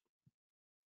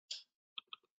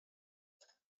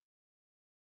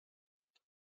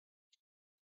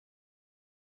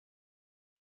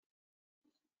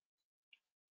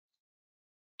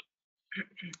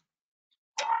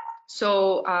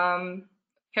 So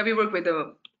have you worked with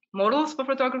the models for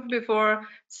photography before?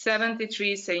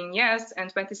 73 saying yes, and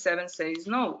 27 says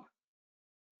no.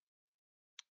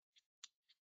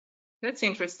 That's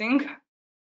interesting.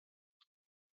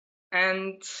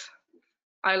 And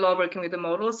I love working with the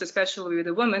models, especially with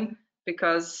the women,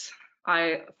 because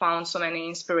I found so many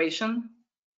inspiration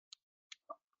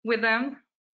with them.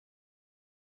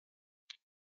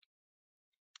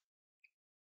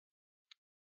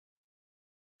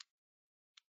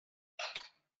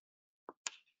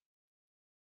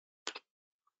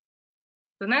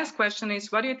 The next question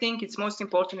is, what do you think is most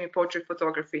important in portrait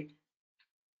photography?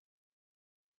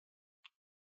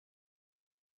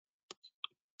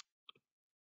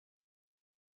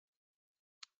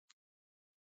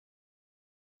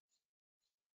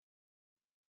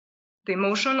 The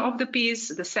emotion of the piece,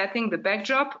 the setting, the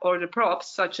backdrop, or the props,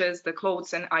 such as the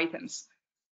clothes and items?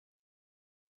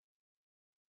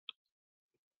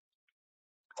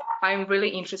 I'm really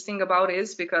interested about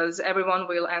this because everyone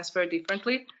will answer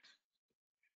differently.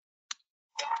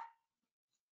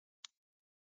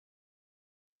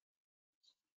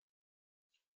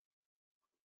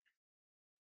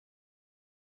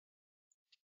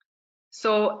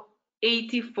 So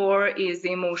 84 is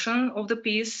the emotion of the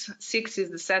piece, 6 is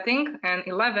the setting, and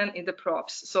 11 is the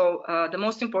props. So the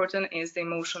most important is the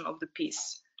emotion of the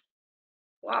piece.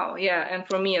 Wow, yeah, and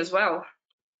for me as well.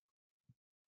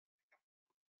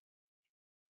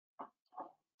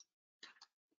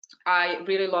 I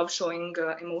really love showing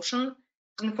emotion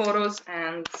in photos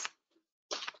and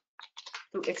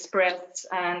to express,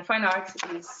 and fine art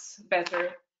is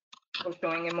better for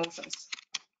showing emotions.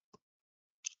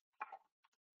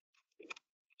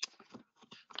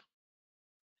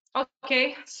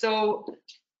 Okay, so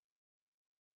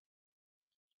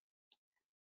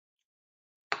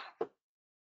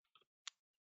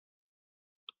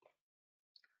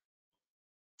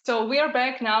we are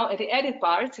back now at the edit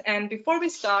part, and before we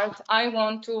start, I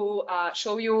want to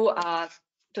show you,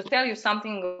 to tell you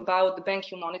something about the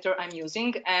BenQ monitor I'm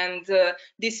using, and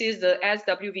this is the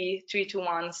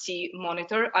SWV321C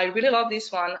monitor. I really love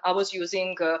this one. I was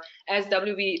using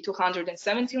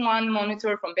SWV271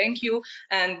 monitor from BenQ,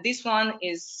 and this one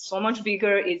is so much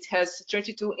bigger. It has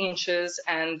 32 inches,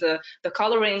 and the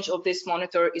color range of this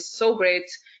monitor is so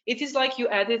great. It is like you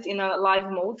edit in a live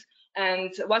mode,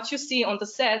 and what you see on the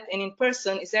set and in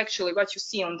person is actually what you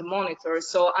see on the monitor.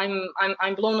 So I'm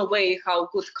blown away how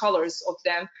good colors of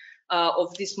them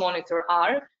of this monitor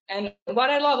are. And what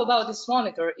I love about this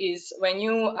monitor is when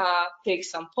you take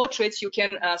some portraits, you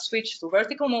can switch to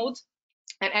vertical mode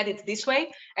and edit this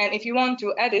way. And if you want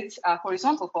to edit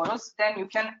horizontal photos, then you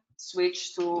can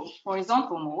switch to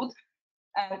horizontal mode.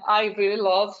 And I really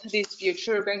love this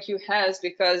feature BenQ has,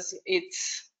 because it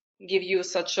gives you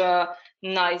such a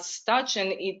nice touch,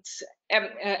 and it's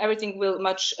everything will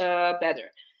much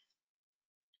better.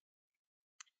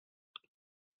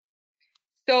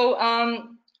 So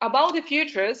about the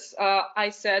features,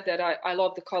 I said that I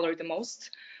love the color the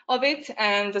most of it,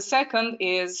 and the second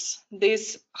is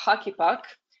this hockey puck.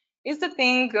 Is the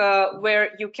thing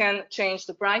where you can change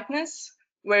the brightness,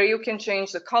 where you can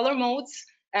change the color modes.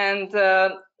 And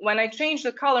when I change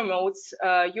the color modes,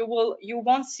 you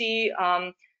won't see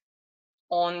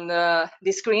on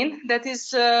the screen that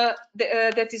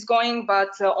is going,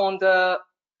 but on the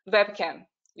webcam.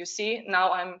 You see,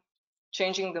 now I'm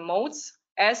changing the modes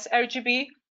as RGB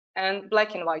and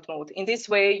black and white mode. In this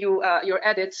way, your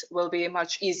edits will be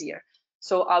much easier.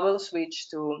 So I will switch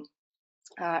to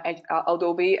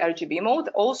Adobe RGB mode.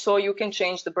 Also, you can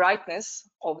change the brightness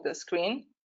of the screen.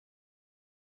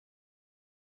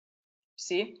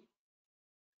 See?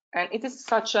 And it is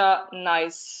such a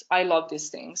nice, I love this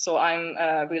thing. So I'm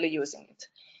really using it.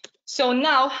 So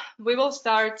now we will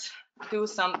start do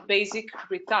some basic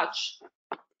retouch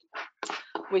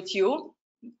with you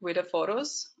with the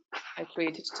photos I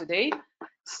created today.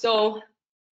 So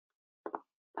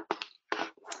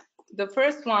the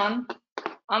first one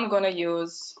I'm gonna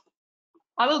use,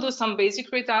 I will do some basic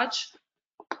retouch.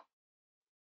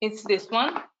 It's this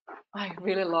one. I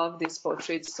really love this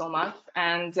portrait so much.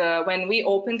 And when we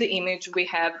open the image, we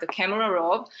have the camera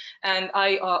raw. And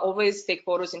I always take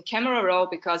photos in camera raw,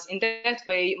 because in that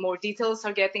way, more details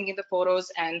are getting in the photos,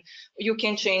 and you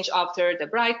can change after the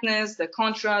brightness, the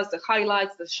contrast, the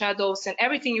highlights, the shadows, and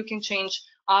everything you can change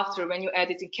after when you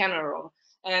edit in camera raw.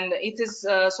 And it is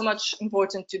so much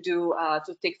important to do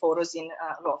to take photos in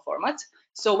raw format.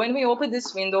 So when we open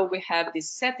this window, we have these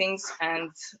settings, and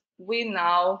we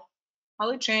now, I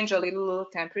will change a little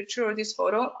temperature of this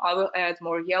photo. I will add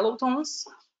more yellow tones,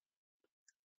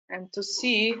 and to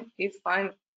see if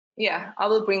I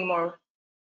will bring more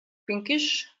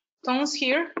pinkish tones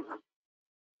here.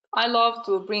 I love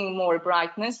to bring more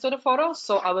brightness to the photo,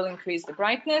 so I will increase the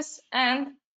brightness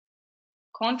and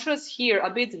contrast here a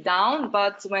bit down,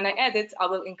 but when I edit, I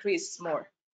will increase more.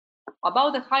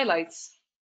 About the highlights,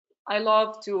 I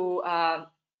love to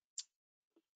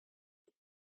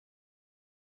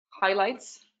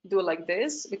highlights, do like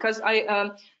this, because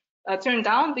I turn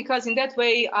down, because in that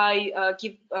way I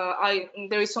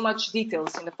there is so much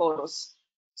details in the photos.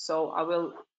 So I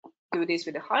will do this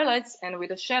with the highlights, and with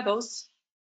the shadows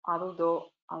I will do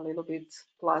a little bit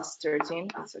plus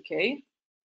 13. It's okay.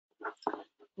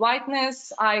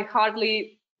 Whiteness, I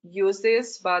hardly use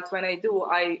this, but when I do,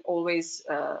 I always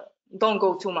don't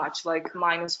go too much, like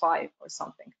 -5 or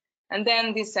something. And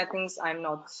then these settings I'm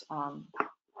not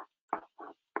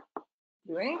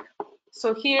doing.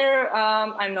 So here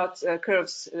I'm not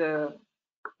curves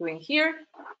doing here.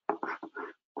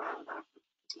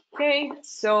 Okay,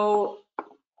 so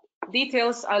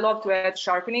details, I love to add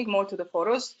sharpening more to the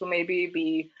photos, to maybe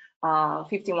be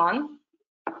 51.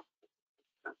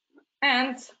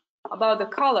 And about the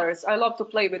colors, I love to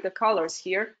play with the colors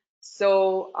here.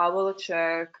 So I will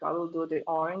do the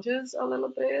oranges a little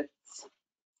bit.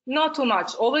 Not too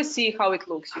much, always see how it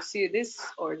looks. You see this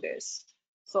or this.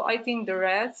 So I think the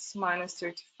reds,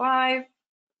 -35.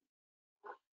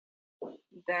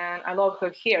 Then I love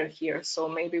her hair here, so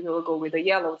maybe we'll go with the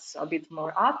yellows a bit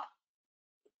more up.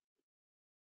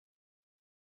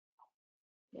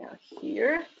 Yeah,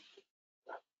 here.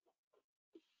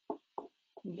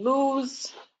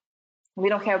 blues. We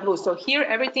don't have blue. So here,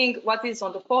 everything what is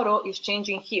on the photo is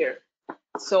changing here.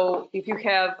 So if you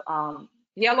have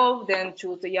yellow, then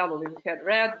choose the yellow. If you have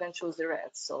red, then choose the red.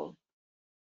 So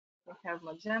we have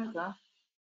magenta.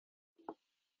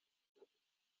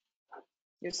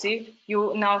 You see,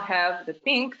 you now have the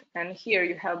pink, and here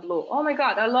you have blue. Oh my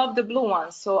God, I love the blue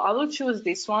one. So I will choose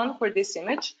this one for this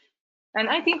image. And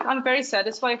I think I'm very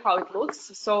satisfied how it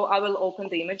looks. So I will open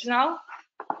the image now.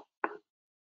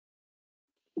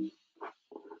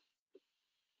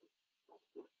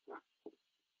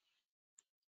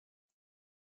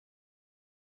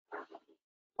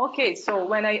 Okay, so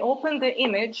when I open the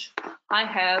image, I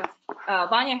have,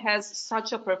 Vanya has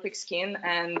such a perfect skin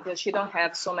and she don't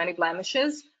have so many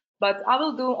blemishes, but I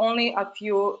will do only a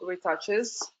few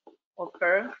retouches of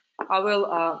her. I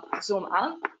will zoom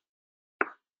out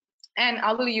and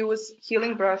I will use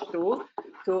healing brush tool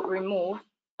to remove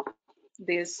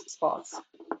these spots.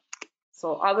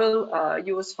 So I will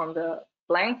use from the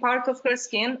blank part of her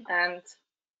skin and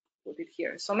put it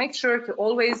here. So make sure to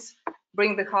always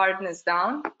bring the hardness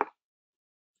down.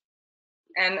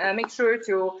 And make sure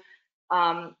to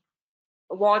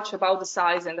watch about the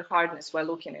size and the hardness while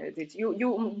looking at it.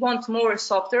 You want more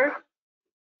softer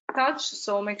touch,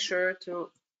 so make sure to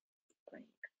bring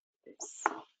this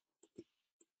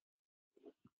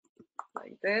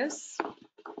like this.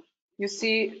 You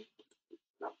see,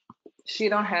 she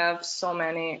don't have so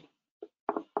many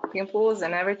pimples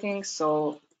and everything,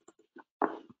 so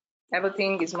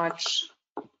everything is much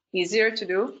easier to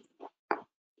do.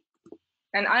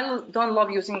 And I don't love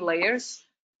using layers.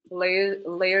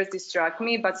 Layers distract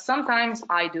me, but sometimes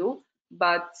I do,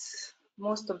 but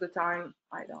most of the time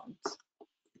I don't.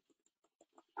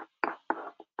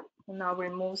 And now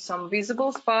remove some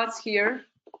visible spots here.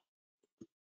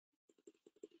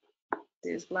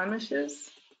 These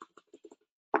blemishes.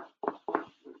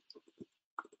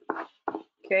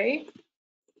 Okay,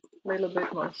 a little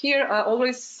bit more here. I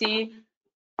always see,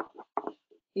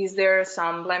 is there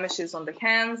some blemishes on the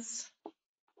hands?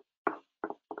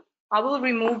 I will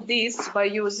remove this by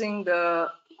using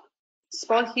the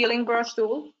spot healing brush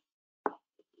tool,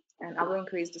 and I will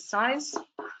increase the size.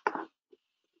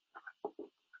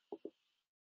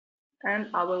 And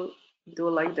I will do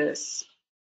like this.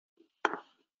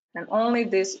 And only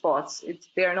these spots,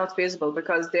 they are not visible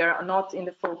because they are not in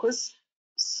the focus.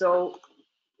 So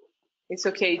it's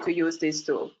okay to use this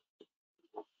tool.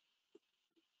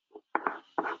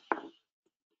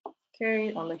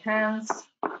 Okay, on the hands.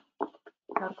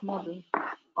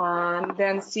 And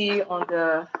then see on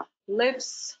the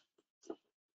lips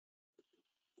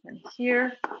and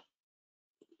here.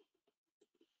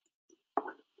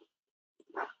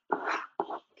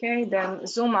 Okay, then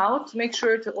zoom out. Make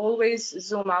sure to always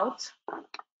zoom out.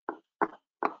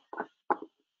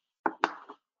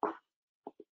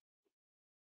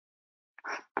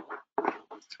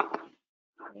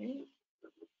 Okay.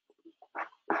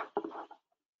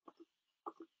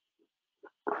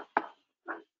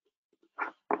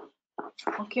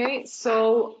 Okay,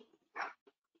 so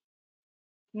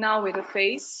now with the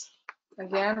face,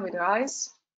 again with the eyes.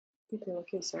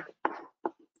 Okay, sorry.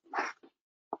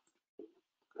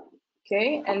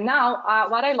 Okay, and now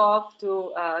what I love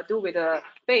to do with the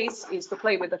face is to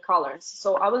play with the colors.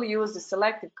 So I will use the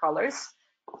selective colors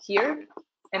here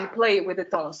and play with the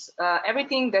tones.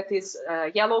 Everything that is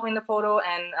yellow in the photo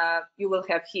and you will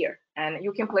have here. And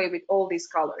you can play with all these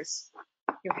colors.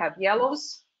 You have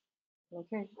yellows.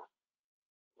 Okay.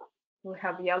 You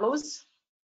have yellows.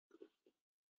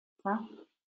 Huh?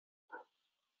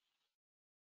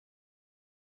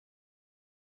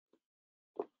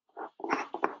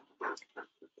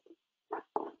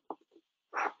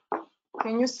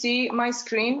 Can you see my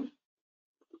screen?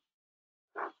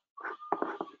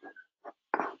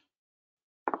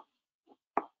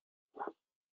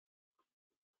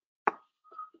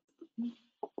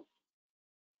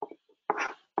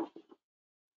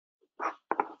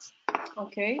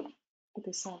 Okay, put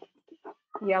this on.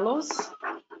 Yellows.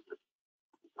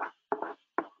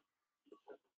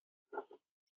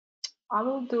 I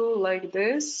will do like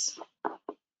this.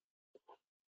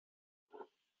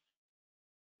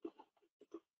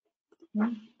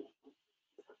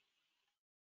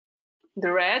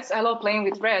 The reds, I love playing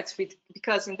with reds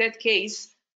because in that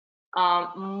case,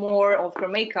 more of her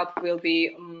makeup will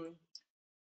be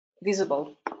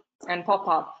visible and pop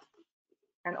up.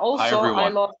 And also, Hi, everyone. I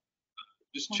love.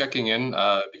 Just checking in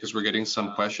because we're getting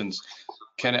some questions.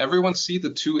 Can everyone see the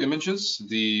two images,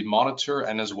 the monitor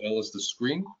and as well as the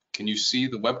screen? Can you see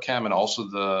the webcam and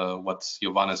also what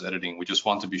Jovana is editing? We just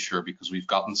want to be sure because we've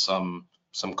gotten some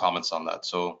comments on that.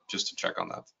 So just to check on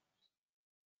that.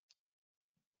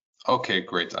 Okay,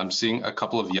 great. I'm seeing a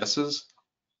couple of yeses.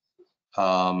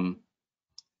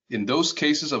 In those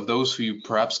cases of those who you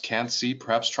perhaps can't see,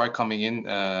 perhaps try coming in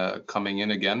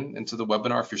again into the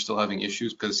webinar if you're still having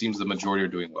issues, because it seems the majority are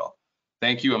doing well.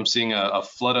 Thank you. I'm seeing a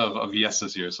flood of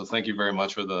yeses here, so thank you very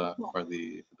much for the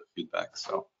feedback.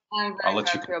 So I'm I'll very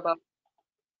let you. happy about.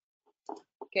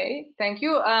 Okay, thank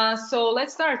you. So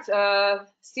let's start.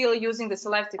 Still using the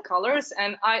selected colors,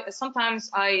 and sometimes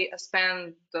I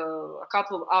spend a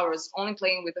couple of hours only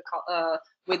playing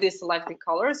with these selected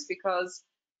colors because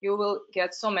you will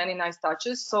get so many nice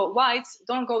touches. So whites,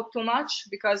 don't go too much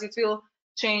because it will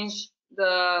change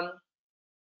her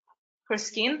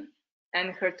skin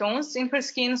and her tones in her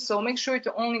skin. So make sure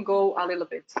to only go a little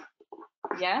bit.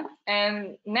 Yeah,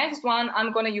 and next one,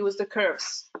 I'm gonna use the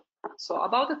curves. So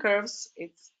about the curves,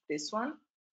 it's this one.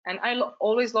 And I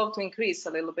always love to increase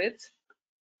a little bit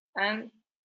and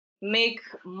make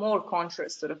more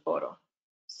contrast to the photo.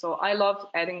 So I love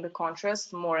adding the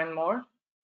contrast more and more.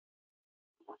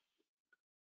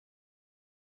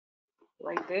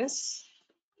 Like this.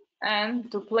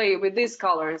 And to play with these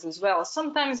colors as well.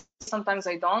 Sometimes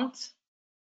I don't.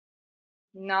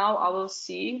 Now I will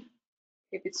see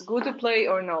if it's good to play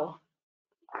or no.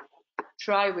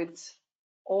 Try with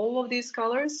all of these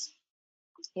colors.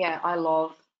 Yeah, I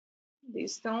love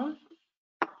this tone.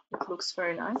 It looks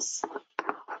very nice.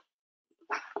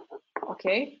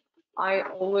 Okay, I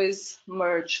always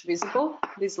merge visible,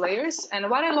 these layers. And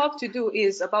what I love to do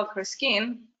is about her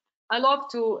skin, I love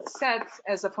to set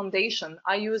as a foundation.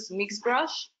 I use mixed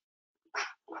brush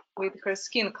with her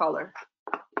skin color.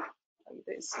 Like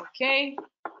this, okay.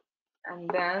 And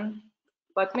then,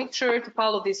 but make sure to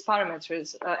follow these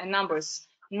parameters and numbers,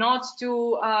 not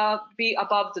to be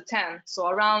above the 10. So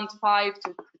around 5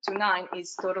 to 9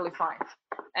 is totally fine.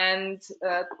 And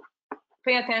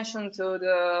pay attention to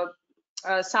the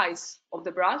size of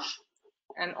the brush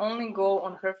and only go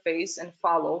on her face and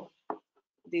follow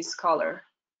this color.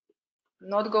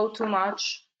 Not go too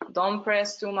much, don't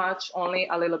press too much, only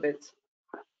a little bit.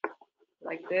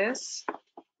 Like this.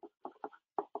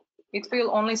 It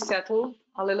will only settle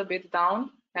a little bit down,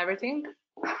 everything,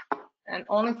 and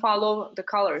only follow the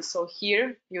colors. So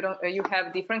here you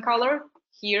have different color,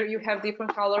 here you have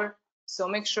different color, so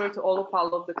make sure to all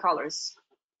follow the colors.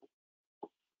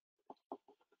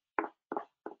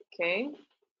 Okay.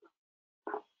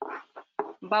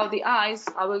 About the eyes,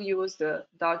 I will use the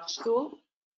Dutch tool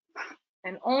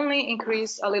and only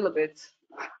increase a little bit.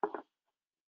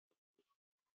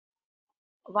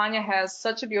 Vanya has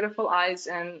such a beautiful eyes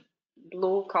and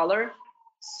blue color,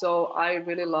 so I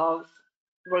really love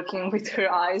working with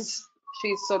her eyes.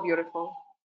 She's so beautiful.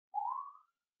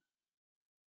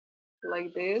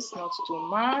 Like this, not too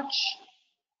much.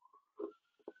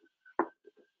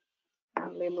 A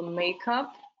little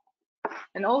makeup.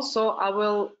 And also I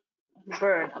will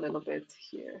burn a little bit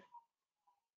here.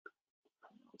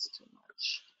 Not too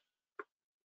much.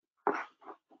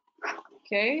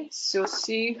 Okay, so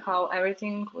see how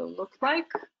everything will look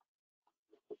like.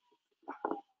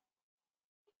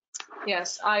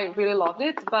 Yes, I really loved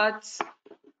it, but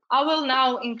I will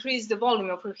now increase the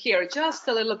volume of her hair just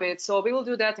a little bit. So we will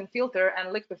do that in filter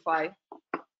and liquify.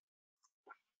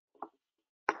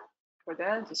 For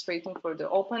that, just waiting for the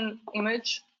open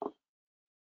image.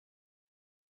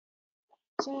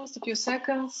 Just a few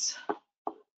seconds.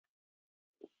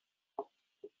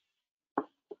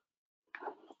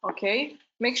 Okay,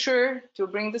 make sure to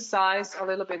bring the size a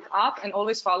little bit up and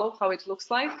always follow how it looks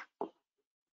like.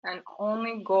 And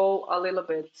only go a little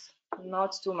bit,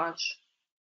 not too much.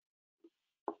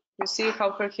 You see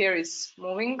how her hair is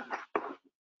moving?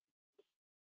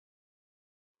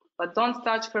 But don't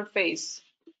touch her face,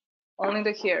 only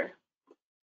the hair.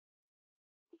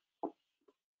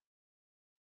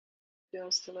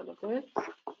 Just a little bit.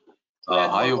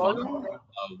 Hi, Jovana.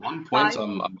 One point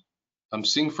I'm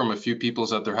seeing from a few people is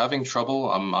that they're having trouble.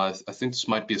 I think this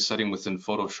might be a setting within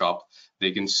Photoshop.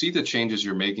 They can see the changes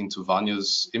you're making to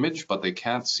Vanya's image, but they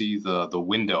can't see the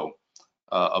window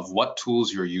of what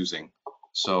tools you're using.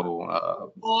 So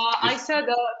I said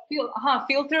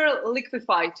filter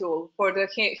liquify tool for the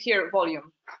hair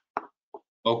volume.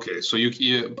 Okay, so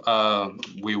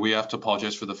we have to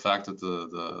apologize for the fact that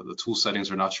the tool settings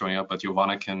are not showing up, but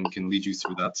Jovana can lead you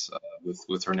through that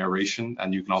with her narration,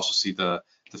 and you can also see the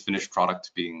finished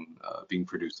product being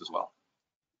produced as well.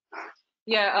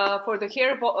 Yeah, for the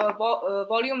hair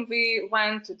volume, we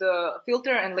went to the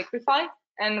filter and liquify,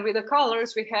 and with the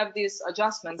colors, we have these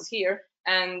adjustments here.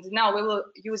 And now we will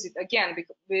use it again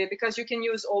because you can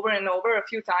use over and over a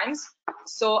few times.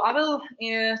 So I will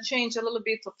change a little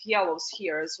bit of yellows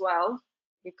here as well,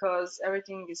 because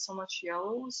everything is so much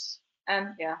yellows.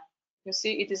 And yeah, You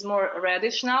see, it is more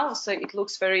reddish now, so it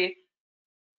looks very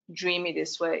dreamy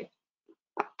this way.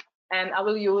 And I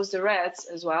will use the reds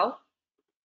as well,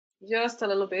 just a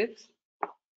little bit.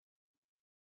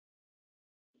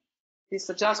 This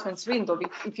adjustments window.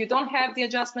 If you don't have the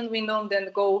adjustment window, then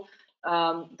go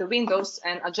the windows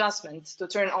and adjustments to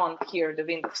turn on here the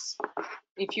windows.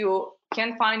 If you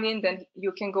can't find it, then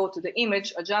you can go to the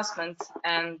image adjustment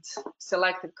and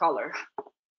select the color.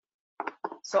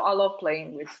 So I love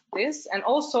playing with this, and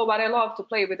also what I love to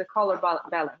play with the color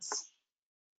balance.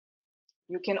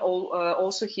 You can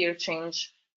also here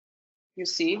change, you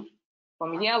see,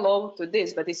 from yellow to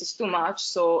this, but this is too much.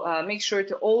 So make sure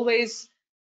to always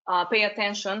pay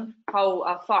attention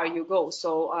how far you go.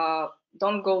 So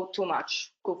don't go too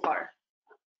far.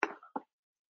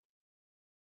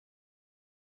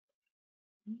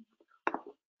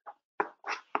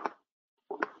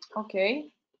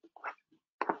 Okay.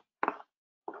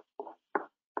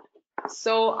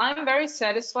 So I'm very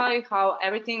satisfied how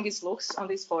everything looks on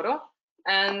this photo,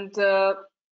 and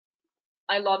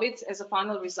I love it as a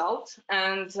final result.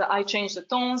 And I changed the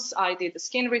tones, I did the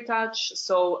skin retouch.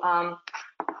 So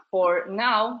for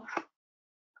now,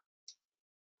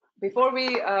 before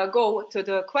we go to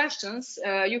the questions,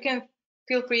 you can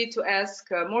feel free to ask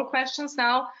more questions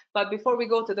now. But before we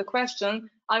go to the question,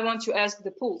 I want to ask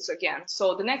the pools again.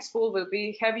 So the next pool will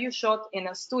be, have you shot in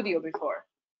a studio before?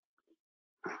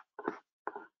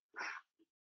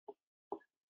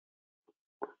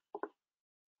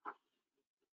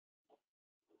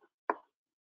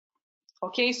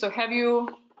 Okay, so have you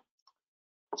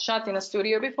shot in a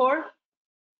studio before?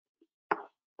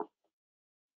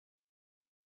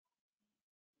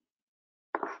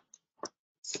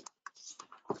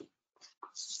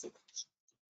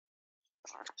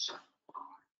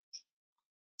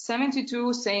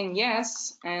 $72 saying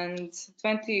yes, and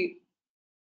 20.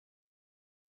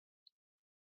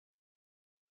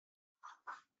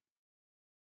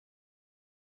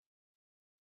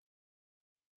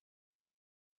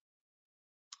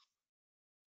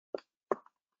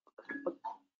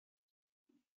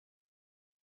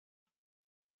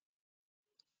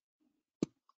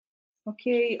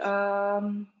 Okay,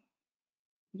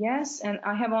 yes, and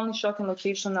I have only shot in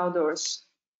location outdoors.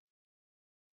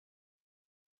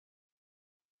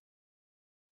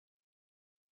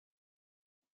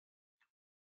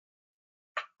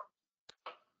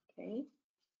 Okay.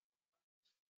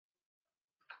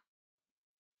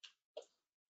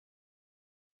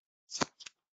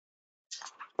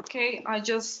 Okay, I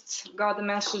just got the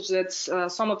message that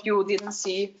some of you didn't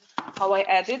see how I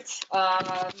edit,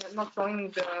 not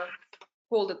showing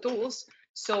all the tools.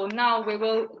 So now we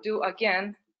will do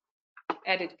again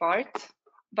edit part,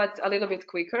 but a little bit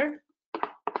quicker.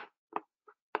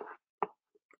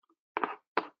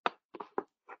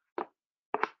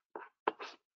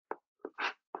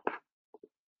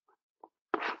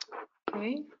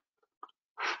 Okay.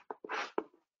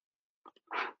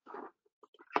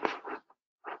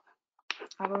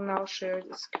 I will now share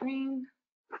the screen.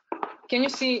 Can you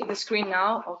see the screen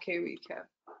now? Okay, we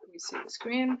see the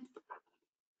screen.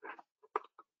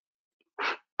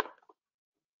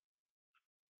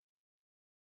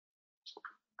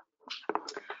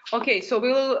 Okay, so we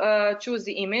will choose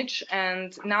the image,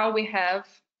 and now we have,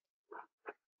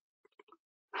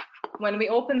 when we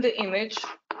open the image,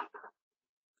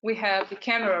 we have the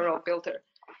camera raw filter.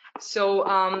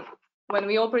 So when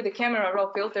we open the camera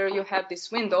raw filter, you have this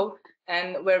window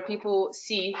and where people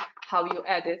see how you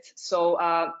edit.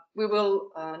 So we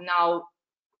will now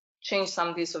change some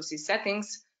of these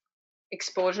settings.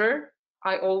 Exposure,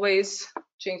 I always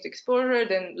change the exposure,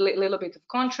 then a little bit of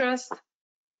contrast,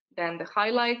 then the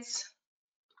highlights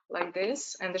like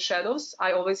this, and the shadows,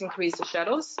 I always increase the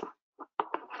shadows.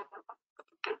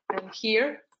 And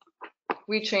here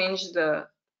we change the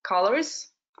colors.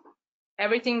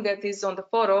 Everything that is on the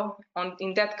photo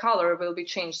in that color will be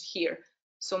changed here.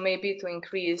 So maybe to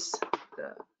increase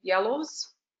the yellows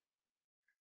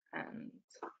and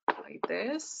like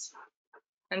this,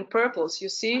 and purples. You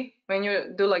see, when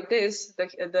you do like this,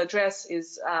 the dress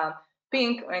is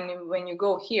pink, and when you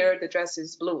go here, the dress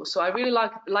is blue. So I really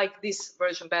like this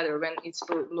version better when it's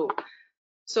blue.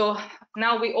 So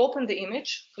now we open the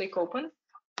image, click open.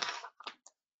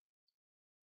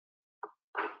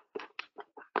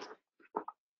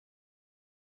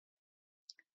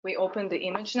 We open the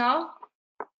image now.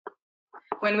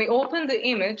 When we open the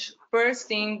image, first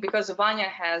thing, because Vanya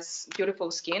has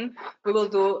beautiful skin, we will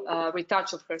do a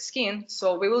retouch of her skin.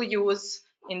 So we will use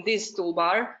in this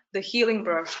toolbar the healing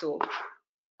brush tool.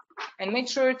 And make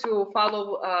sure to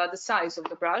follow the size of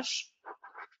the brush.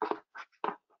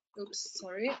 Oops,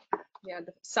 sorry. yeah,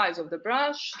 the size of the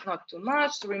brush, not too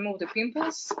much, to remove the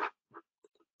pimples,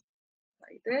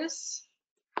 like this.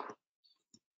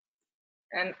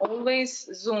 And always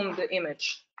zoom the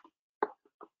image.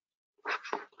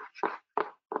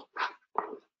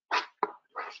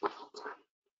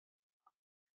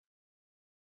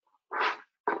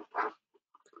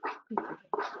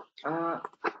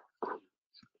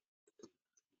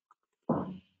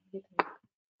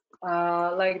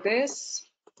 Like this.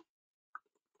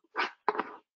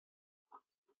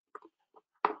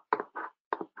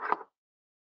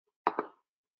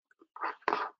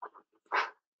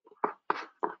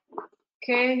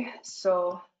 Okay,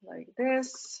 so like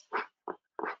this.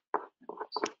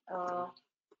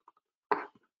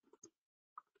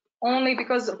 Only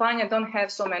because Vanya don't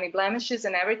have so many blemishes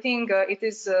and everything, it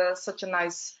is such a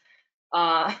nice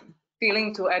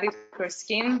feeling to edit her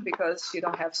skin because she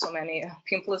don't have so many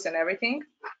pimples and everything.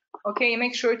 Okay,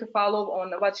 make sure to follow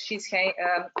on what she's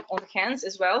on the hands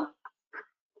as well.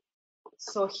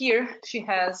 So here she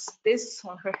has this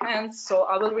on her hands, so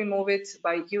I will remove it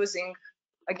by using,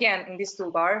 again, in this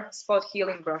toolbar, spot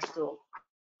healing brush tool.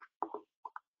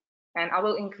 And I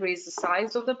will increase the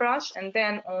size of the brush and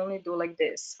then only do like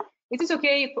this. It is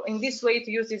okay in this way to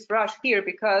use this brush here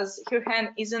because her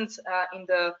hand isn't in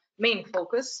the main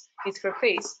focus, it's her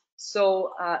face.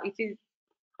 So it is,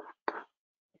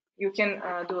 you can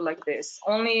do like this,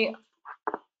 only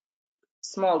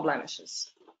small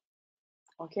blemishes.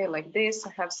 Okay, like this.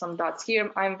 I have some dots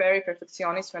here. I'm very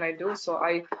perfectionist when I do, so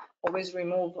I always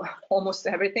remove almost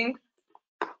everything.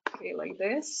 Okay, like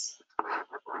this.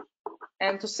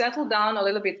 And to settle down a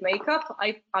little bit makeup,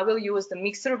 I will use the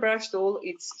mixer brush tool.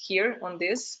 It's here on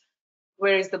this.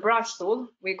 Where is the brush tool?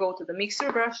 We go to the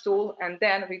mixer brush tool, and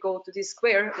then we go to this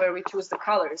square where we choose the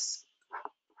colors.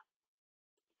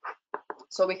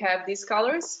 So we have these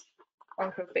colors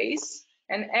on her face,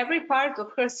 and every part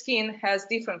of her skin has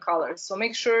different colors. So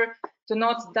make sure to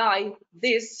not dye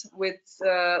this with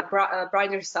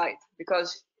brighter side,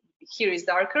 because here is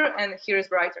darker and here is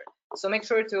brighter. So make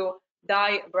sure to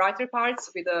dye brighter parts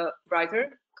with a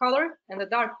brighter color and the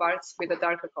dark parts with a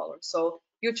darker color. So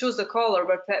you choose the color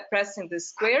by pressing the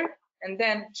square and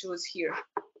then choose here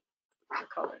the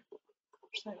color.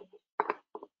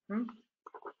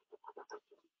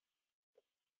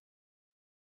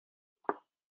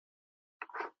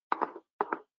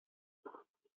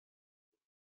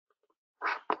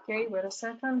 Okay, wait a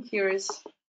second. Here is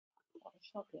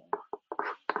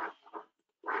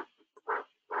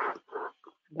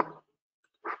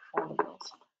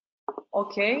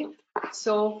okay,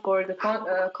 so for the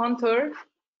contour,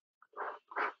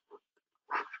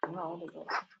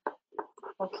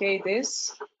 okay,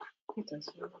 this,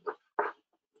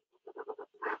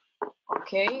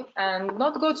 okay, and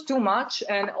not go too much,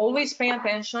 and always pay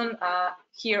attention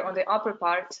here on the upper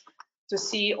part to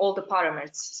see all the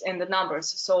parameters and the numbers.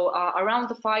 So around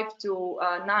the 5 to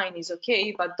 9 is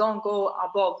okay, but don't go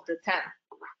above the 10.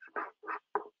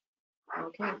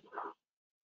 Okay.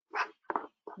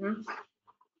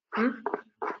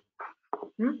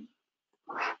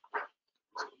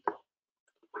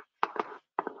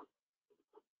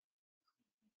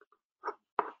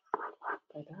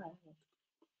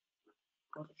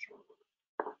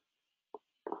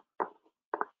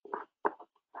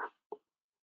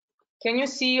 Can you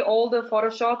see all the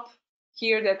Photoshop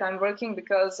here that I'm working?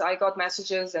 Because I got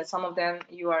messages that some of them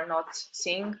you are not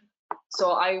seeing.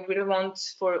 So I really want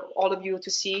for all of you to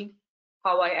see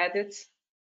how I edit.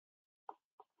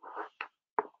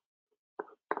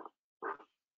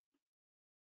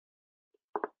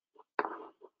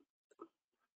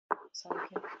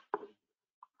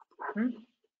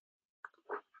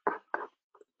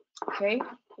 Okay,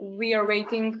 we are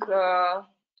waiting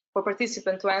for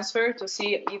participant to answer to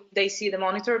see if they see the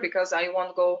monitor, because I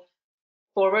won't go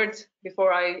forward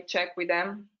before I check with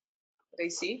them what they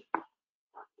see.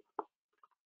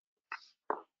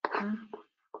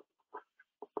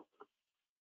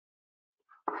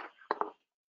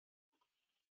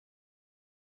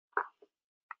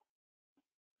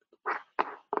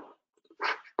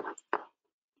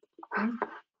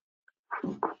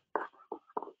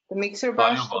 The mixer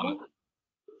brush.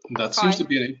 That seems to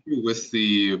be an issue with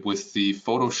the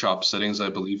Photoshop settings, I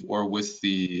believe, or with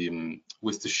the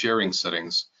sharing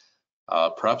settings.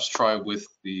 Perhaps try with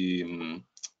the in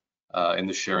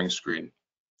the sharing screen.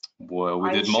 Well,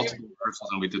 we did multiple rehearsals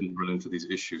and we didn't run into these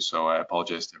issues, so I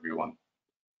apologize to everyone.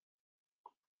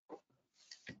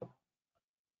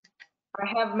 I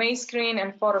have main screen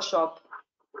and Photoshop.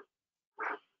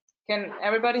 Can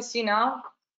everybody see now?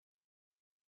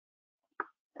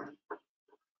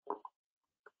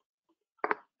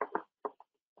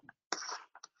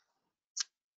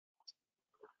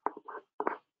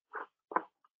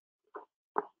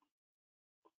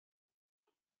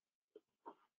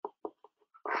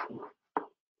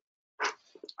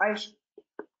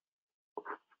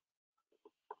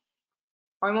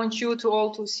 I want you to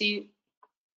all to see.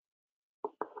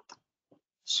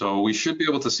 So we should be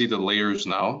able to see the layers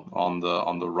now on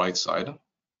the right side.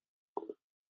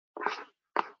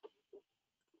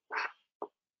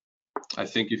 I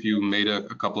think if you made a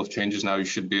couple of changes now, you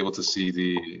should be able to see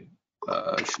the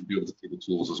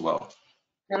tools as well.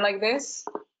 And like this,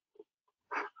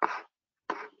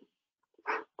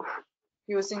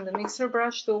 using the mixer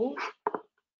brush tool.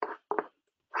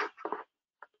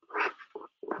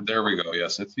 There we go.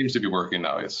 Yes, it seems to be working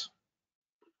now. Yes.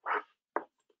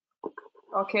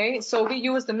 Okay, so we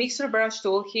use the mixer brush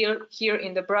tool here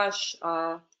in the brush.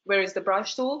 Where is the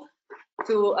brush tool?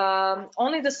 To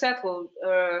only to settle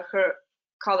her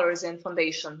colors and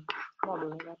foundation.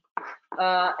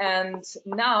 And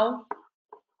now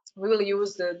we will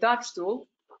use the Dutch tool.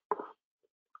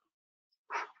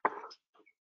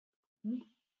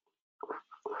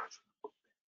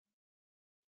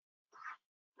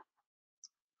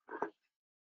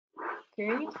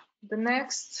 Okay, the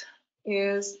next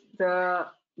is the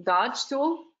Dutch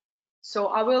tool. So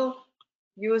I will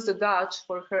use the Dutch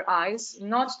for her eyes,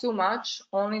 not too much,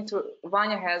 only to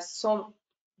Vanya has so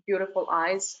beautiful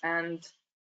eyes, and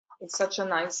it's such a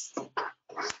nice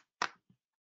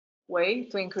way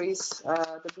to increase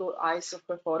the blue eyes of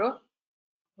her photo,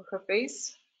 of her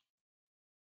face.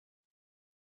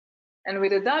 And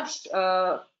with the Dutch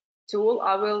tool,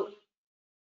 I will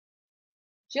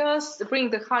just bring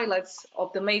the highlights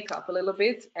of the makeup a little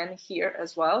bit, and here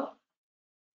as well,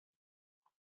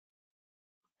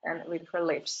 and with her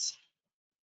lips.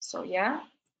 So yeah,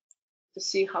 to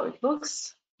see how it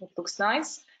looks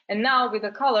nice. And now with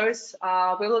the colors,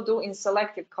 we will do in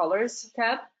selected colors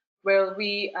tab, where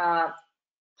we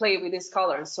play with these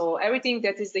colors. So everything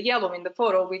that is the yellow in the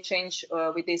photo, we change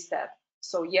with this tab.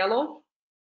 So yellow,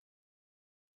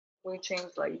 we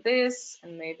change like this,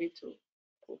 and maybe to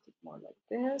put it more like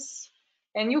this.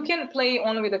 And you can play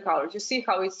only with the colors. You see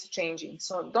how it's changing.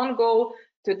 So don't go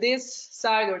to this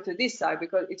side or to this side,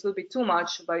 because it will be too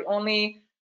much. But only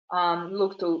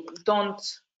look to, don't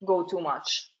go too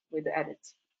much with the edit.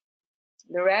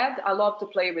 The red, I love to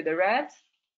play with the red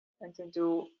and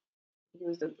to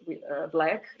use the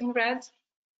black in red,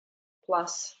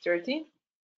 plus 30.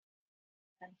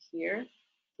 And here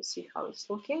to see how it's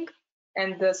looking.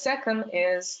 And the second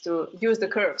is to use the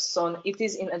curves. So it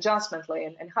is in adjustment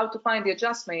layer. And how to find the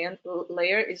adjustment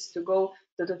layer is to go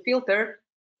to the filter,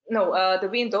 the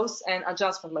windows and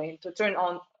adjustment layer to turn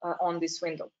on this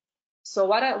window. So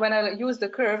when I use the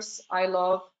curves, I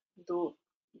love do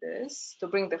this to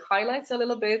bring the highlights a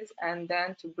little bit, and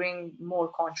then to bring more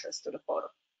contrast to the photo.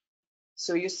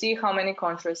 So you see how many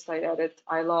contrasts I added.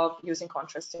 I love using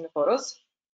contrast in the photos,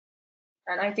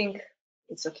 and I think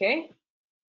it's okay.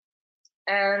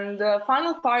 And the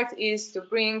final part is to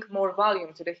bring more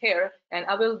volume to the hair, and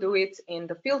I will do it in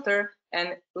the filter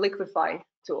and liquify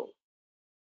tool.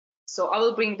 So I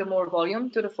will bring the more volume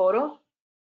to the photo.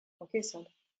 Okay, so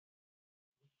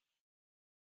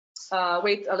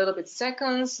wait a little bit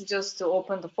seconds just to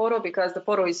open the photo, because the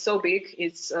photo is so big,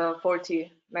 it's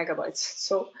 40 megabytes,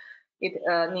 so it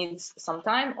needs some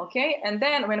time. Okay, and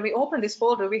then when we open this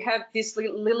folder, we have this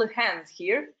little hand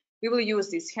here. We will use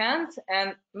this hand,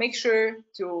 and make sure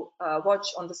to watch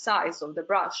on the size of the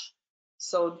brush.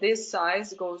 So this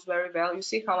size goes very well. You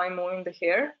see how I'm moving the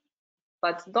hair,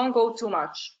 but don't go too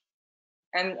much,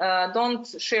 and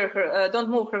don't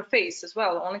move her face as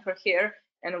well, only her hair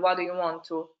and what do you want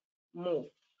to move.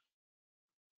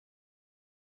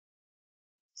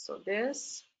 So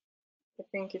this, I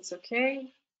think it's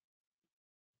okay,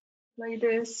 like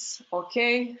this.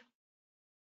 Okay,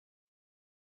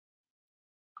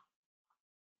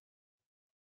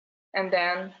 and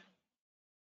then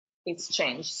it's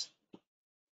changed.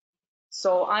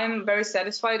 So I'm very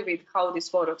satisfied with how this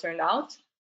photo turned out.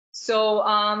 So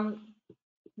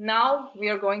now we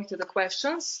are going to the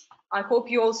questions. I hope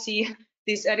you all see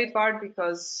this edit part,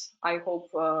 because I hope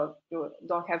you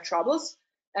don't have troubles.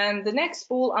 And the next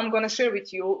pool I'm going to share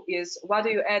with you is what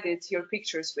do you edit your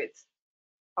pictures with.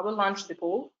 I will launch the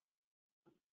pool.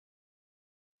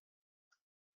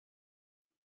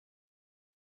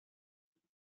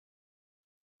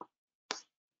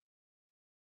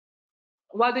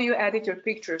 What do you edit your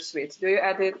pictures with? Do you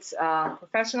edit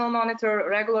professional monitor,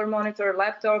 regular monitor,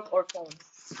 laptop, or phone?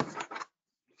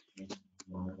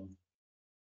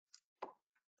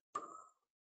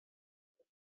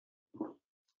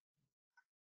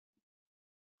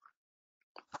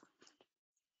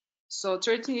 So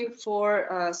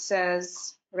 34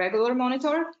 says regular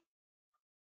monitor,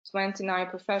 29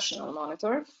 professional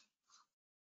monitor,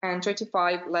 and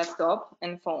 35 laptop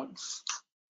and phone.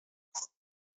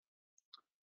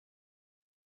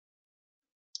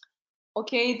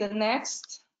 Okay, the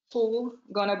next tool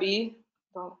gonna be,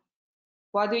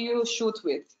 what do you shoot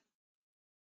with?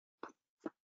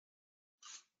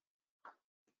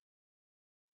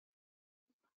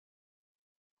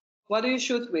 What do you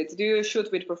shoot with? Do you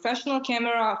shoot with professional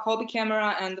camera, hobby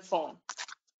camera, and the phone?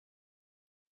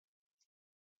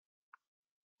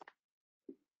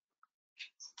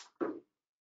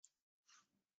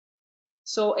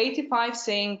 So 85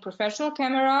 saying professional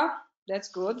camera, that's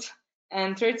good,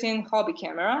 and 13 hobby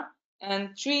camera,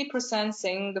 and 3%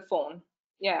 saying the phone.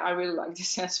 Yeah, I really like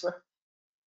this answer.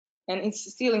 And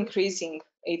it's still increasing,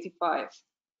 85%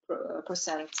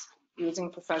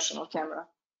 using professional camera.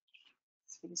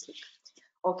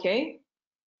 Okay.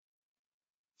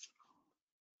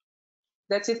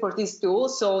 That's it for this tool.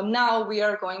 So now we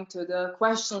are going to the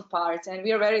question part, and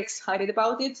we are very excited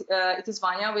about it. It is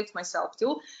Vanya with myself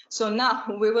too. So now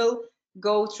we will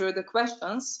go through the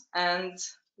questions, and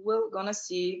we're gonna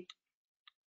see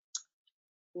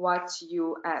what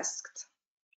you asked.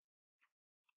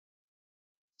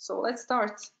 So let's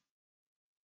start.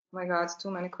 Oh my God, too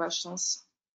many questions.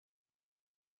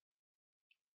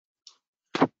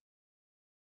 Let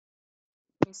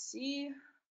me see.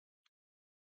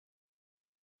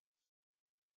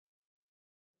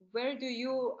 Where do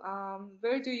you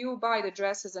buy the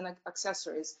dresses and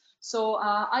accessories? So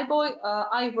I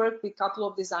work with a couple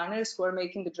of designers who are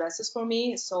making the dresses for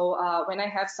me. So when I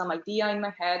have some idea in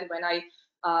my head, when I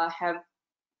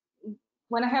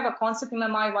have a concept in my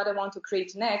mind what I want to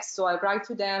create next, so I write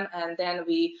to them, and then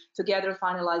we together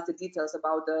finalize the details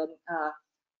about the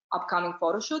upcoming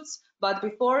photo shoots. But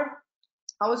before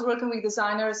I was working with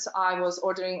designers, I was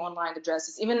ordering online the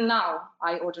dresses. Even now,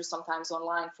 I order sometimes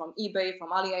online from eBay,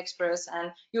 from AliExpress,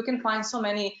 and you can find so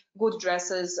many good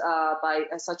dresses with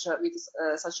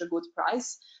such a good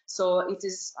price. So it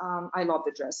is, I love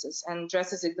the dresses, and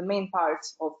dresses is the main part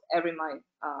of every my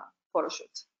photo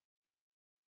shoot.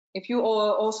 If you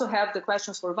also have the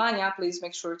questions for Vanya, please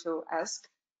make sure to ask.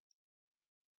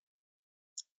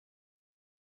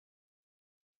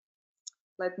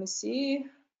 Let me see.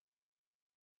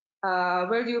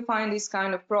 Where do you find these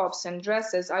kind of props and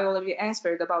dresses? I already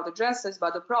answered about the dresses,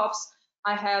 but the props,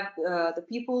 I have the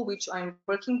people which I'm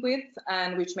working with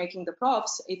and which making the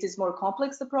props. It is more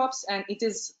complex, the props, and it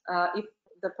is, if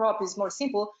the prop is more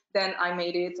simple, then I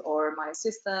made it, or my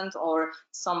assistant, or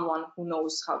someone who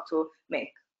knows how to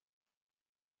make.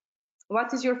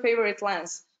 What is your favorite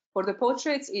lens? For the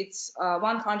portraits, it's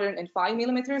 105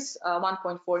 millimeters,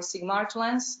 1.4 Sigma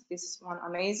lens. This is one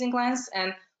amazing lens,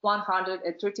 and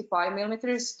 135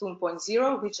 millimeters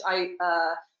 2.0, which I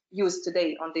used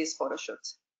today on this photo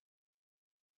shoot.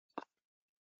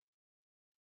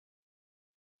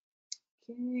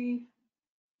 Okay,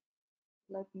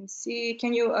 let me see.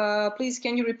 Can you please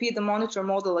repeat the monitor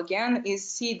model again?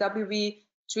 Is CWV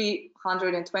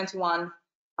 321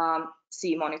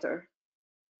 C monitor.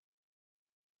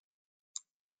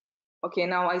 Okay,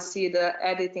 now I see the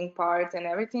editing part and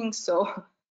everything, so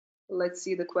let's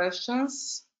see the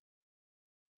questions.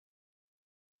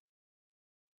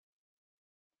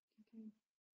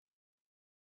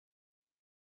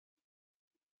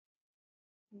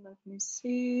 Let me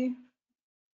see.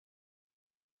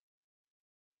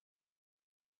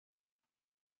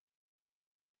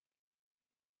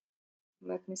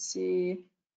 Let me see.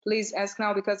 Please ask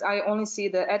now, because I only see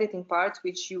the editing part,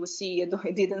 which you see,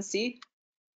 I didn't see.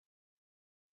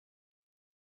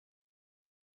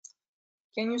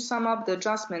 Can you sum up the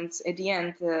adjustments at the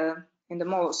end in the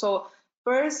model? So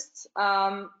first,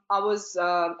 I was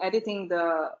editing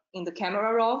in the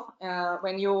camera raw.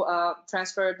 When you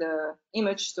transfer the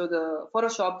image to the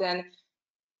Photoshop, then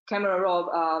camera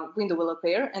raw window will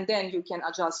appear, and then you can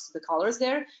adjust the colors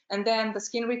there. And then the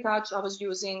skin retouch, I was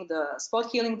using the spot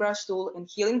healing brush tool and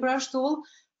healing brush tool.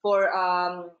 For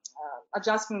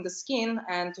adjusting the skin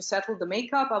and to settle the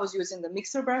makeup, I was using the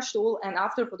mixer brush tool, and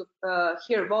after for the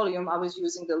hair volume, I was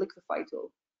using the liquify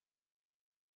tool.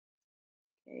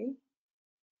 Okay.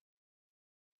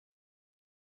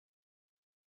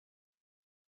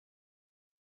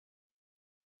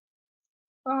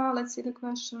 Let's see the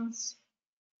questions.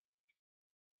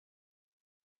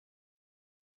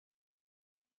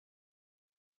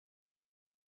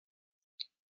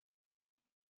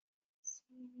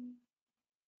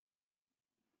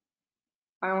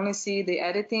 I only see the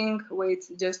editing. Wait,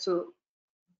 just to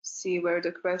see where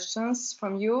the questions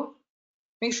from you.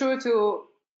 Make sure to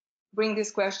bring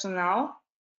this question now.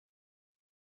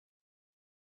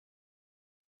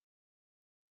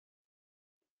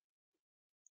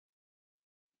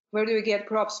 Where do you get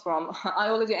props from? I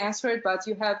already answered, but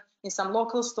you have in some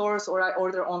local stores, or I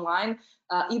order online.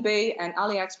 eBay and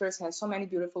AliExpress have so many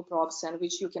beautiful props, and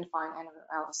which you can find anywhere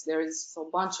else. There is a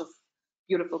bunch of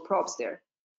beautiful props there.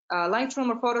 Lightroom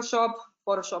or Photoshop?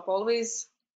 Photoshop always.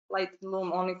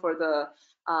 Lightroom only for the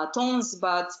tones,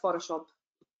 but Photoshop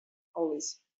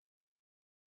always.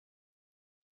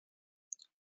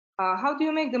 How do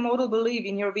you make the model believe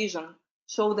in your vision?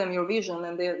 Show them your vision,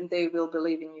 and they will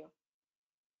believe in you.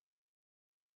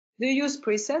 Do you use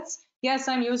presets? Yes,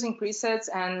 I'm using presets,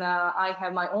 and I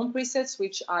have my own presets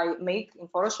which I make in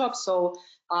Photoshop. So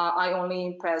I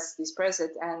only press this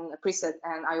preset,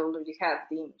 and I already have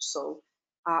the image. So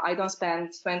I don't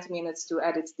spend 20 minutes to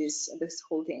edit this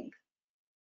whole thing.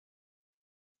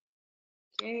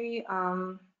 Okay.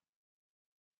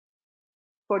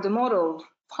 For the model,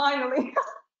 finally.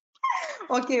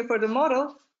 Okay, for the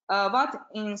model, what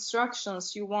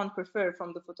instructions you prefer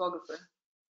from the photographer?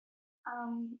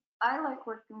 I like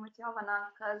working with Jovana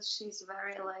because she's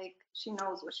very she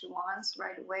knows what she wants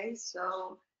right away.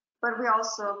 So, but we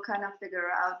also kind of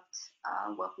figure out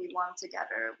what we want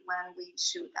together when we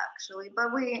shoot actually.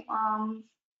 But we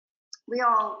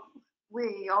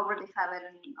already have it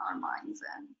in our minds,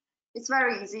 and it's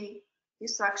very easy. The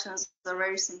instructions are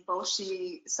very simple.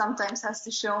 She sometimes has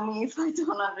to show me if I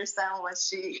don't understand what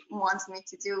she wants me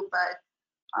to do, but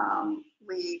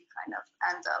we kind of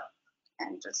end up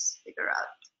and just figure out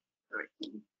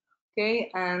everything.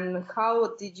 Okay, and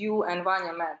how did you and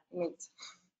Vanya meet?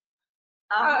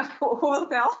 Who will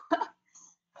tell?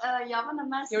 Jovana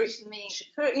messaged me.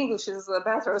 Her English is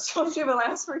better, so she will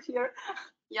answer here.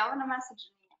 Jovana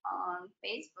messaged me on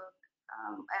Facebook,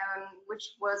 and which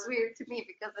was weird to me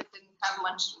because I didn't have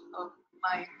much of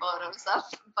my photos up.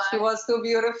 But she was too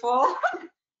beautiful.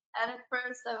 And at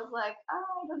first I was like,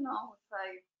 I don't know if I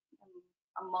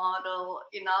am a model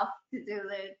enough to do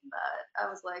it, but I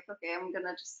was like, okay, I'm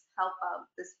gonna just help out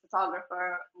this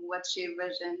photographer, what she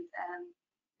envisioned, and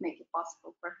make it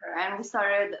possible for her. And we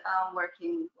started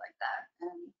working like that,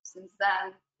 and since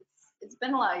then it's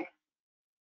been like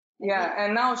yeah,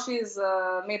 and now she's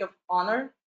maid of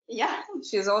honor. Yeah,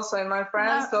 she's also in my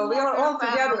friends, so we are all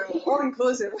together, all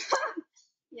inclusive.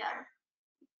 Yeah.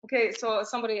 Okay, so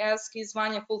somebody asked, is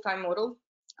Vanya full-time model?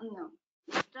 No,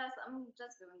 I'm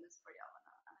just doing this for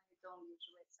Jovana. I don't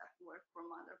usually accept work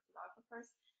from other photographers.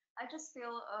 I just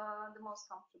feel the most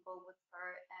comfortable with her,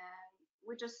 and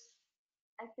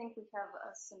I think we have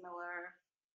a similar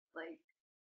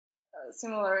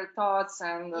similar thoughts,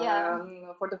 and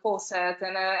for the whole set,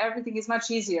 and everything is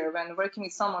much easier when working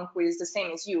with someone who is the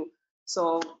same as you.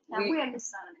 So we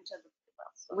understand each other pretty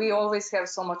well. So. We always have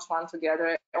so much fun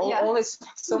together. Always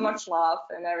so much laugh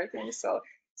and everything. So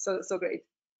great.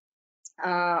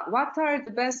 What are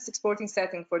the best exporting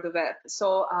settings for the web?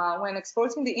 So when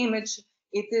exporting the image,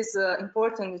 it is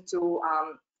important to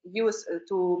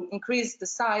increase the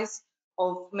size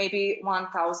of maybe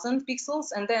 1000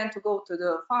 pixels, and then to go to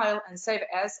the file and save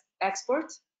as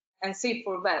export and save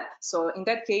for web. So in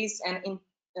that case, and in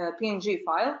PNG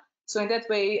file. So in that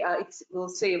way, it will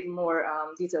save more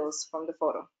details from the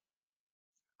photo.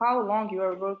 How long you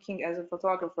are working as a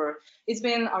photographer? It's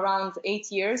been around 8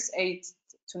 years, 8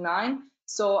 to 9.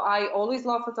 So I always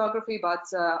love photography,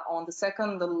 but on the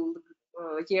second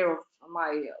year of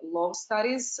my law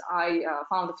studies, I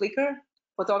found the Flickr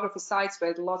photography sites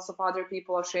where lots of other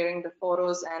people are sharing the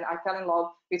photos, and I fell in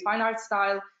love with fine art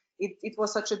style. It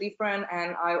was such a different,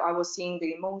 and I was seeing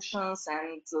the emotions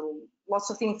and lots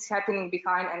of things happening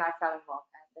behind, and I fell in love,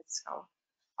 and that's how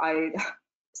I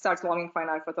started loving fine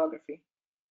art photography.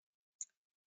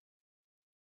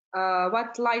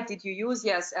 What light did you use?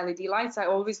 Yes, LED lights. I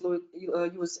always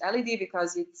use LED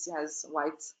because it has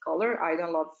white color. I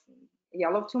don't love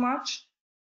yellow too much.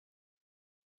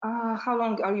 How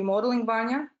long are you modeling,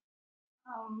 Vanya?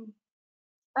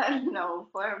 I don't know,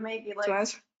 for maybe like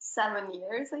 7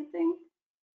 years, I think.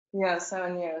 Yeah,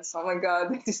 7 years. Oh my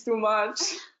God, it is too much.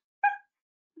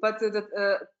 But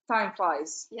the time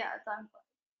flies. Yeah, time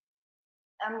flies.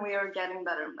 And we are getting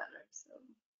better and better. So.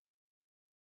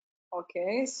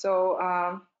 Okay, so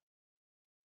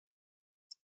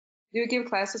do you give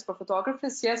classes for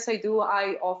photographers? Yes, I do.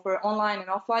 I offer online and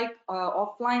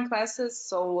offline classes.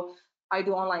 So I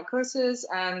do online courses,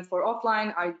 and for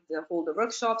offline, I hold the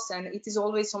workshops, and it is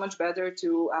always so much better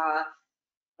to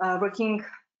working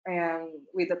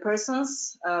with the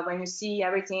persons when you see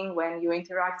everything, when you're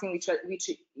interacting with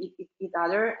each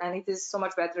other, and it is so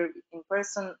much better in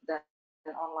person than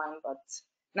online. But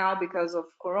now, because of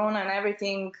Corona and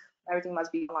everything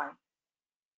must be online.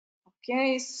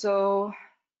 Okay, so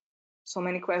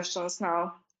many questions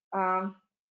now.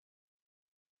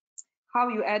 how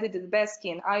you added the best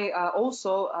skin. I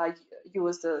also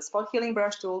use the spot healing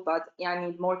brush tool, but I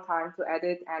need more time to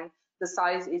edit, and the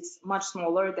size is much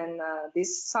smaller than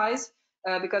this size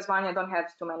because Vanya don't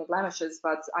have too many blemishes,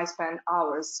 but I spend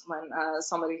hours when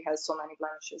somebody has so many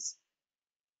blemishes.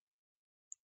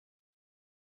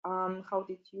 How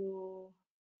did you,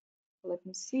 let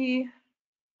me see.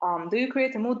 Do you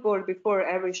create a mood board before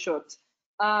every shoot?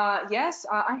 Yes,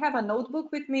 I have a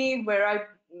notebook with me where I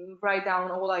write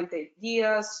down all like the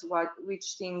ideas,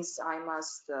 which things I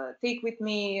must take with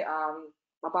me,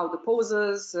 about the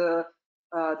poses, the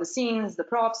scenes, the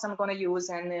props I'm gonna use,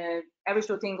 and every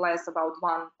shooting lasts about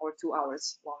 1 or 2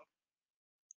 hours long.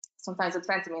 Sometimes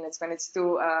 20 minutes when it's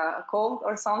too cold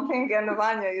or something, and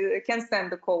Vanya you can't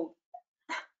stand the cold.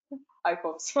 I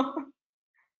hope so.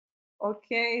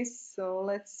 Okay, so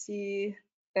let's see.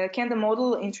 Can the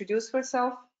model introduce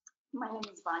herself? My name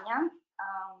is Vanya.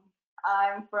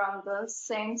 I'm from the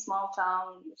same small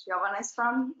town which Jovana is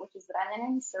from, which is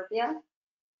Renjanin, Serbia.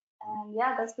 And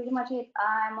yeah, that's pretty much it.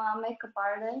 I'm a makeup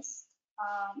artist,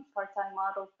 part-time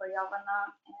model for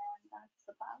Jovana, and that's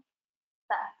about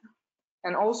that.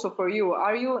 And also for you,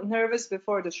 are you nervous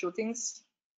before the shootings?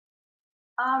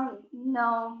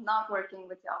 No, not working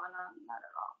with Jovana, not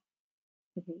at all.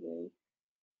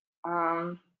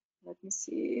 Let me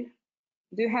see.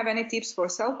 Do you have any tips for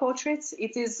self-portraits?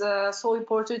 It is so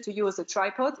important to use a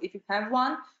tripod if you have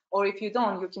one, or if you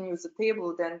don't, you can use a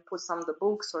table, then put some of the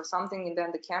books or something, and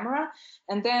then the camera.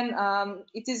 And then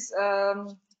it is a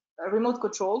remote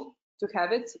control to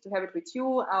have it with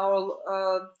you.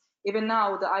 Even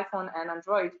now, the iPhone and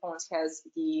Android phones has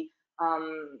the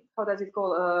how does it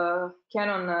call,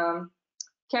 Canon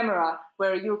camera,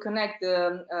 where you connect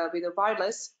with a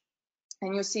wireless,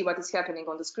 and you see what is happening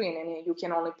on the screen, and you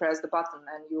can only press the button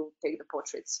and you take the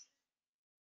portraits.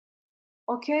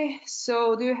 Okay,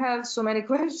 so do you have so many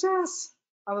questions?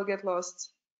 I will get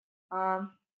lost.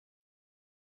 How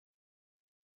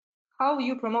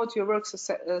you promote your work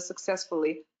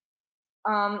successfully?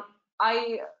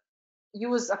 I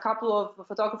use a couple of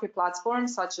photography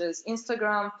platforms such as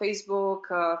Instagram, Facebook,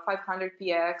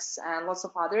 500px, and lots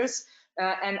of others.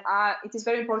 And it is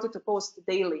very important to post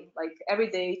daily, like every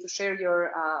day, to share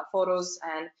your photos,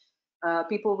 and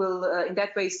people will in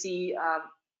that way see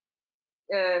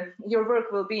your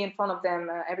work will be in front of them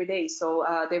every day. So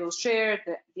they will share,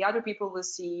 the other people will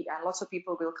see, and lots of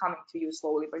people will come to you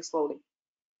slowly, very slowly.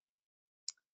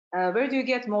 Where do you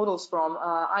get models from?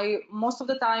 Most of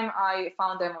the time I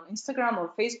found them on Instagram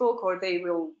or Facebook, or they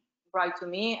will write to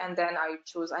me, and then I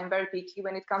choose. I'm very picky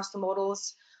when it comes to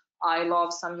models. I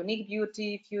love some unique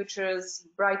beauty features,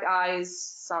 bright eyes,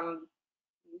 some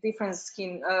different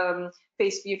skin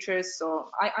face features.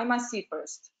 So I must see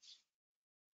first.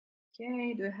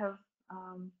 Okay, do you have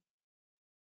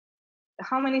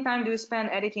how many time do you spend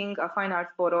editing a fine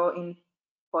art photo in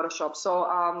Photoshop? So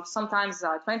sometimes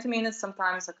 20 minutes,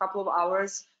 sometimes a couple of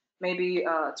hours, maybe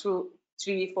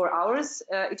 3-4 hours.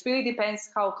 It really depends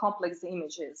how complex the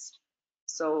image is.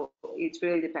 So it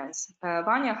really depends.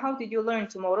 Vanya, how did you learn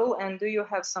to model, and do you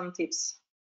have some tips?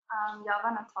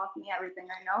 Jovana taught me everything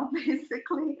I know,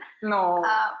 basically. No.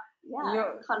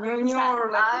 Yeah, 100%.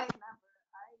 You're like...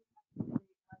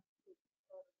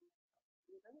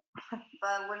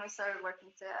 But when we started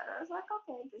working together, I was like,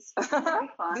 okay, this could be very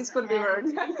fun. This could be work.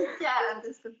 Yeah, and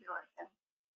this could be work. And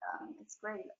it's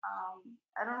great.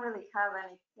 I don't really have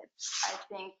any tips. I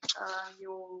think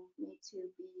you need to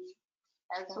be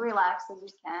as relaxed as you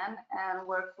can and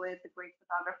work with the great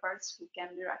photographers who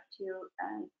can direct you.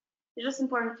 And it's just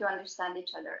important to understand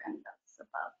each other, and that's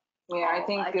about. Yeah, I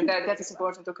think that is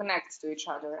important, to connect to each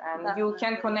other, and definitely. You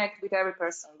can connect with every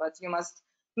person, but you must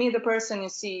meet the person, you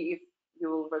see if you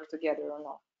will work together or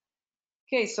not.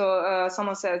 Okay, so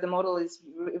someone said the model is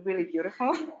really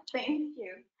beautiful. Thank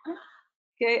you.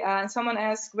 Okay, and someone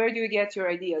asked, where do you get your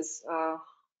ideas?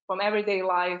 From everyday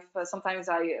life. Sometimes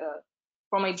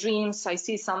from my dreams, I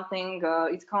see something,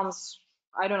 it comes,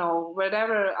 I don't know,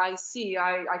 wherever I see,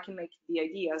 I can make the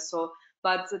idea. So,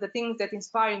 but the things that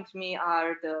inspire me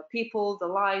are the people, the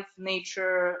life,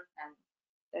 nature, and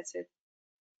that's it.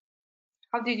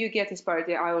 How did you get inspired?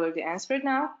 I already answered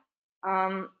now.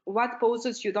 What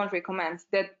poses you don't recommend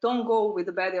that don't go with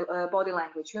the body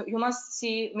language? You must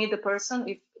meet the person.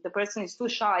 If the person is too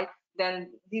shy, then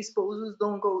these poses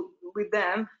don't go with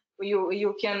them.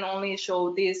 You can only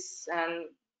show this and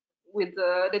with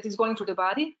that is going to the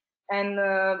body, and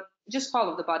just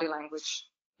follow the body language.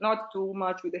 Not too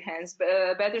much with the hands.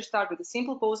 Better start with the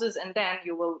simple poses, and then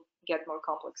you will get more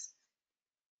complex.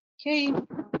 Okay.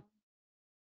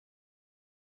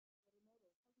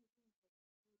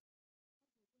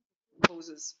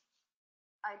 Poses.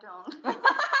 I don't.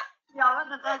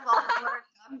 Jovana does all the work.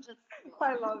 I'm just.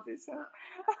 I love this.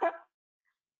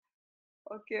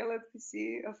 Okay, let me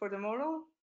see for the model.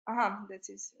 That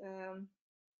is.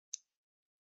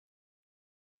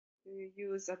 Do you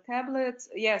use a tablet?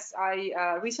 Yes, I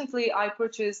recently I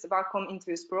purchased the Wacom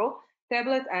Intuos Pro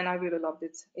tablet and I really loved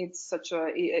it. It's such a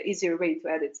easier way to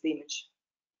edit the image.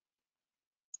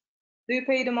 Do you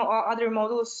pay the other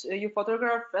models you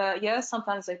photograph? Yes,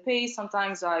 sometimes I pay,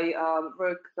 sometimes I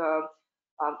work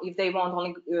if they want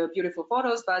only beautiful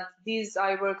photos, but these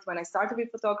I worked when I started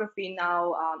with photography.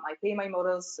 Now I pay my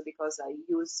models because I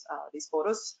use these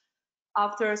photos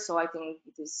after, so I think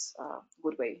it is a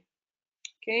good way.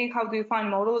 Okay, how do you find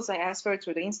models? I answered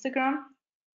through the Instagram.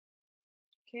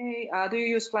 Okay, do you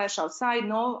use flash outside?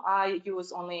 No, I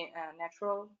use only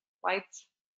natural light.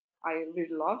 I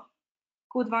really love.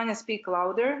 Could Vanya speak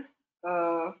louder?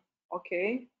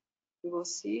 Okay, we will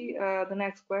see. The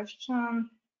next question.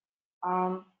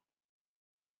 How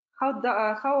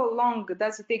long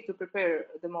does it take to prepare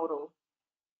the model?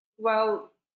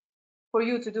 Well, for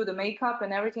you to do the makeup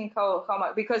and everything, how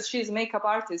much? Because she's a makeup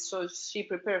artist, so she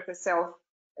prepared herself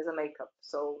as a makeup,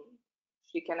 so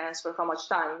she can answer how much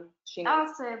time she needs. I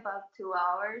would say about 2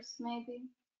 hours, maybe.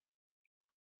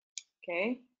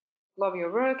 Okay, love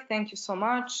your work. Thank you so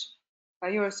much.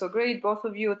 You are so great, both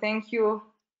of you. Thank you.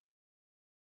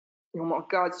 Oh my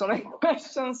God, so many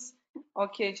questions.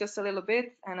 Okay, just a little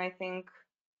bit, and I think.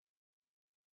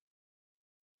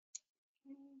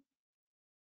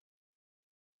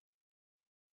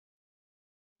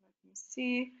 Let me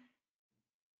see.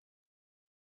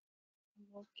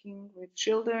 Working with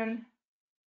children.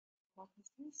 What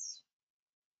is this?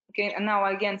 Okay, and now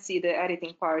I again see the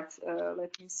editing part.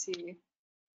 Let me see.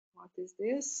 What is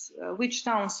this? Which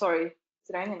town? Sorry,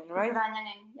 Zrenjanin, right?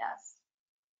 Zrenjanin, yes.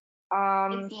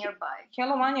 It's nearby.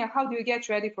 Hello, Vanya. How do you get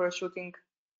ready for a shooting?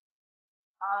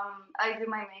 I do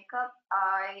my makeup.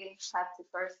 I have to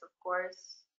first, of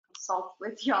course, consult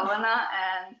with Jovana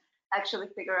and actually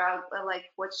figure out like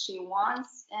what she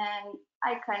wants, and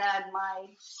I kind of add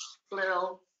my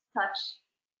little touch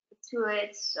to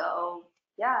it. So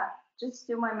yeah, just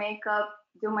do my makeup,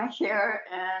 do my hair,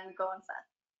 and go on set.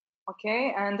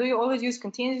 Okay, and do you always use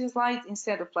continuous light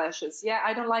instead of flashes? Yeah,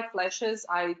 I don't like flashes.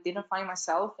 I didn't find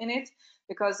myself in it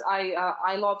because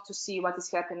I love to see what is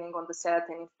happening on the set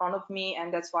and in front of me,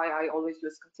 and that's why I always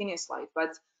use continuous light.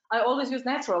 But I always use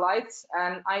natural lights,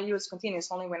 and I use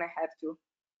continuous only when I have to.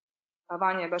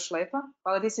 Vanja je baš lepa.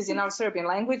 Well, this is in our Serbian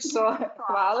language, so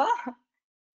hvala.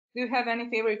 Do you have any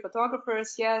favorite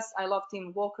photographers? Yes, I love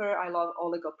Tim Walker. I love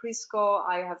Olega Prisko.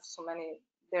 I have so many.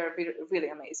 They're really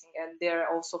amazing, and they're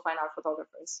also fine art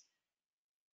photographers.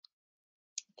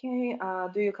 Okay,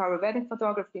 do you cover wedding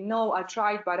photography? No, I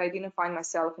tried, but I didn't find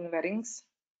myself in weddings.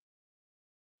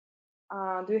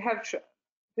 Do you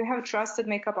have trusted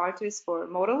makeup artists for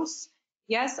models?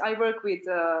 Yes, I work with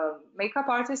makeup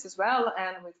artists as well,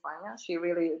 and with Vanya. She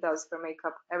really does her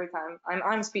makeup every time.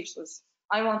 I'm speechless.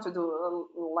 I want to do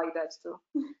like that too,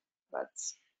 but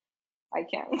I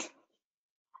can't.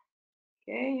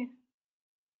 Okay.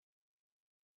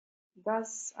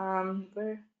 Does where?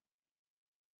 Let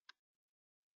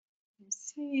me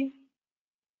see.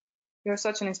 You're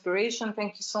such an inspiration.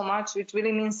 Thank you so much. It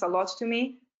really means a lot to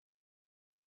me.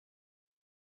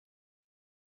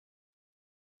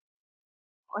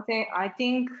 Okay, I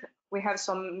think we have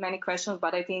so many questions,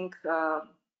 but I think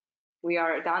we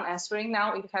are done answering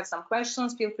now. If you have some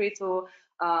questions, feel free to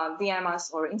DM us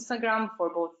or Instagram for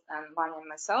both Vanya and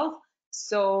myself.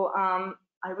 So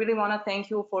I really want to thank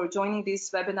you for joining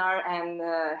this webinar and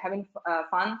having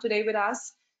fun today with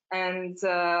us. And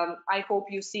I hope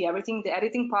you see everything, the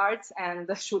editing part and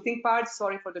the shooting part.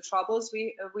 Sorry for the troubles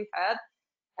we had.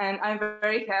 And I'm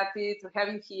very happy to have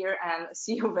you here and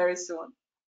see you very soon.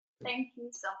 Thank you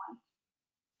so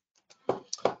much.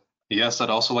 Yes,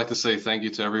 I'd also like to say thank you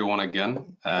to everyone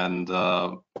again. And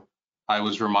I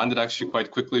was reminded actually quite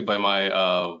quickly by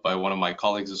one of my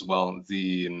colleagues as well.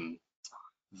 The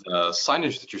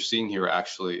signage that you're seeing here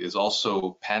actually is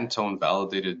also Pantone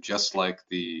validated, just like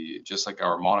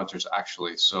our monitors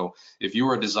actually. So if you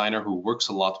are a designer who works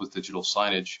a lot with digital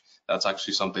signage, that's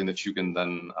actually something that you can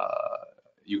then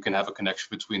you can have a connection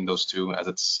between those two, as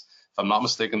it's, if I'm not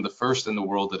mistaken, the first in the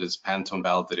world that is Pantone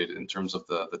validated in terms of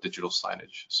the digital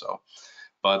signage. So,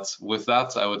 but with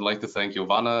that, I would like to thank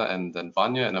Jovana and then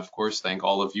Vanya, and of course, thank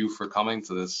all of you for coming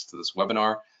to this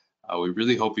webinar. We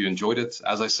really hope you enjoyed it.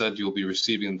 As I said, you'll be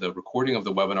receiving the recording of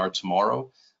the webinar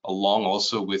tomorrow, along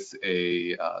also with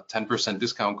a 10%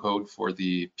 discount code for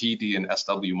the PD and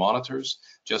SW monitors,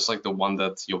 just like the one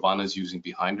that Jovana is using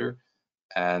behind her.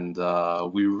 And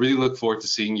we really look forward to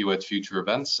seeing you at future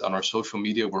events. On our social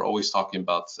media, we're always talking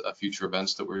about future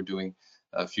events that we're doing,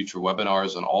 future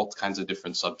webinars on all kinds of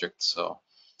different subjects. So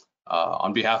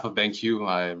on behalf of BenQ,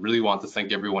 I really want to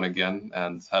thank everyone again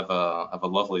and have a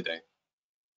lovely day.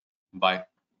 Bye.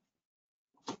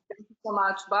 Thank you so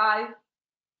much. Bye.